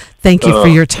thank you for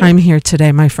your time here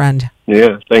today, my friend.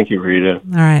 Yeah, thank you, Rita.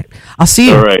 All right. I'll see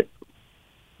you. All right.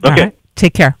 Okay. All right.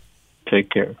 Take care. Take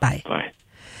care. Bye. Bye.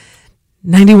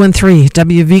 91.3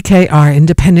 WVKR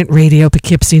Independent Radio,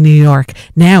 Poughkeepsie, New York.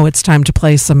 Now it's time to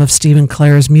play some of Stephen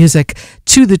Clair's music.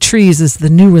 To the Trees is the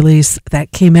new release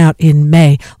that came out in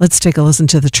May. Let's take a listen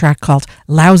to the track called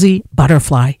Lousy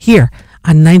Butterfly here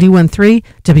on 91.3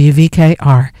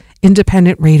 WVKR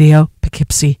Independent Radio,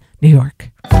 Poughkeepsie, New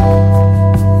York.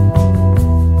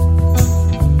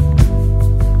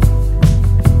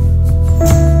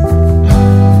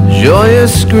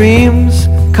 Joyous screams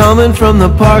coming from the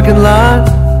parking lot.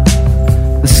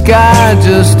 The sky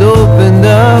just opened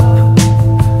up.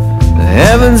 The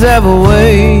heavens have a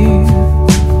way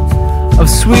of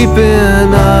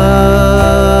sweeping us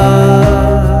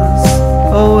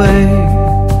away.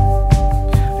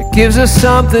 It gives us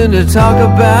something to talk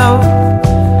about.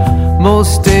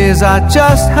 Most days I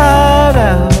just hide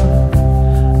out.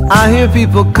 I hear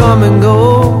people come and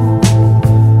go.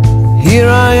 Here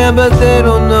I am, but they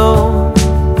don't know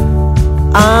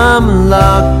I'm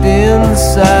locked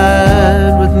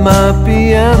inside with my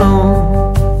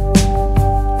piano.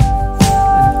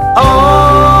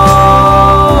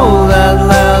 Oh, that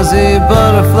lousy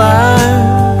butterfly,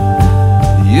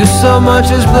 you so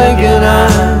much as blink an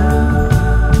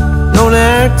eye. Don't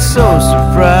act act so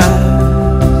surprised.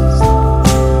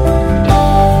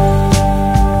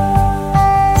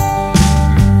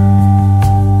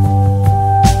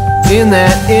 In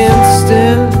that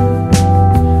instant,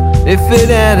 if it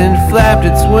hadn't flapped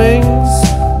its wings,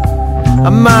 I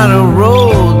might have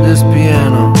rolled this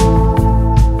piano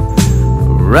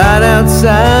right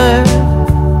outside,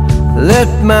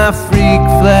 let my freak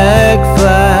flag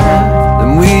fly,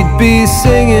 then we'd be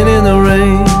singing in the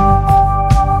rain.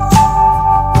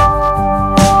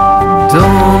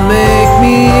 Don't make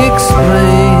me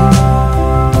explain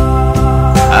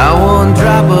how one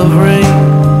drop of rain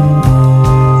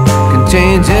can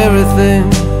change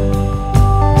everything.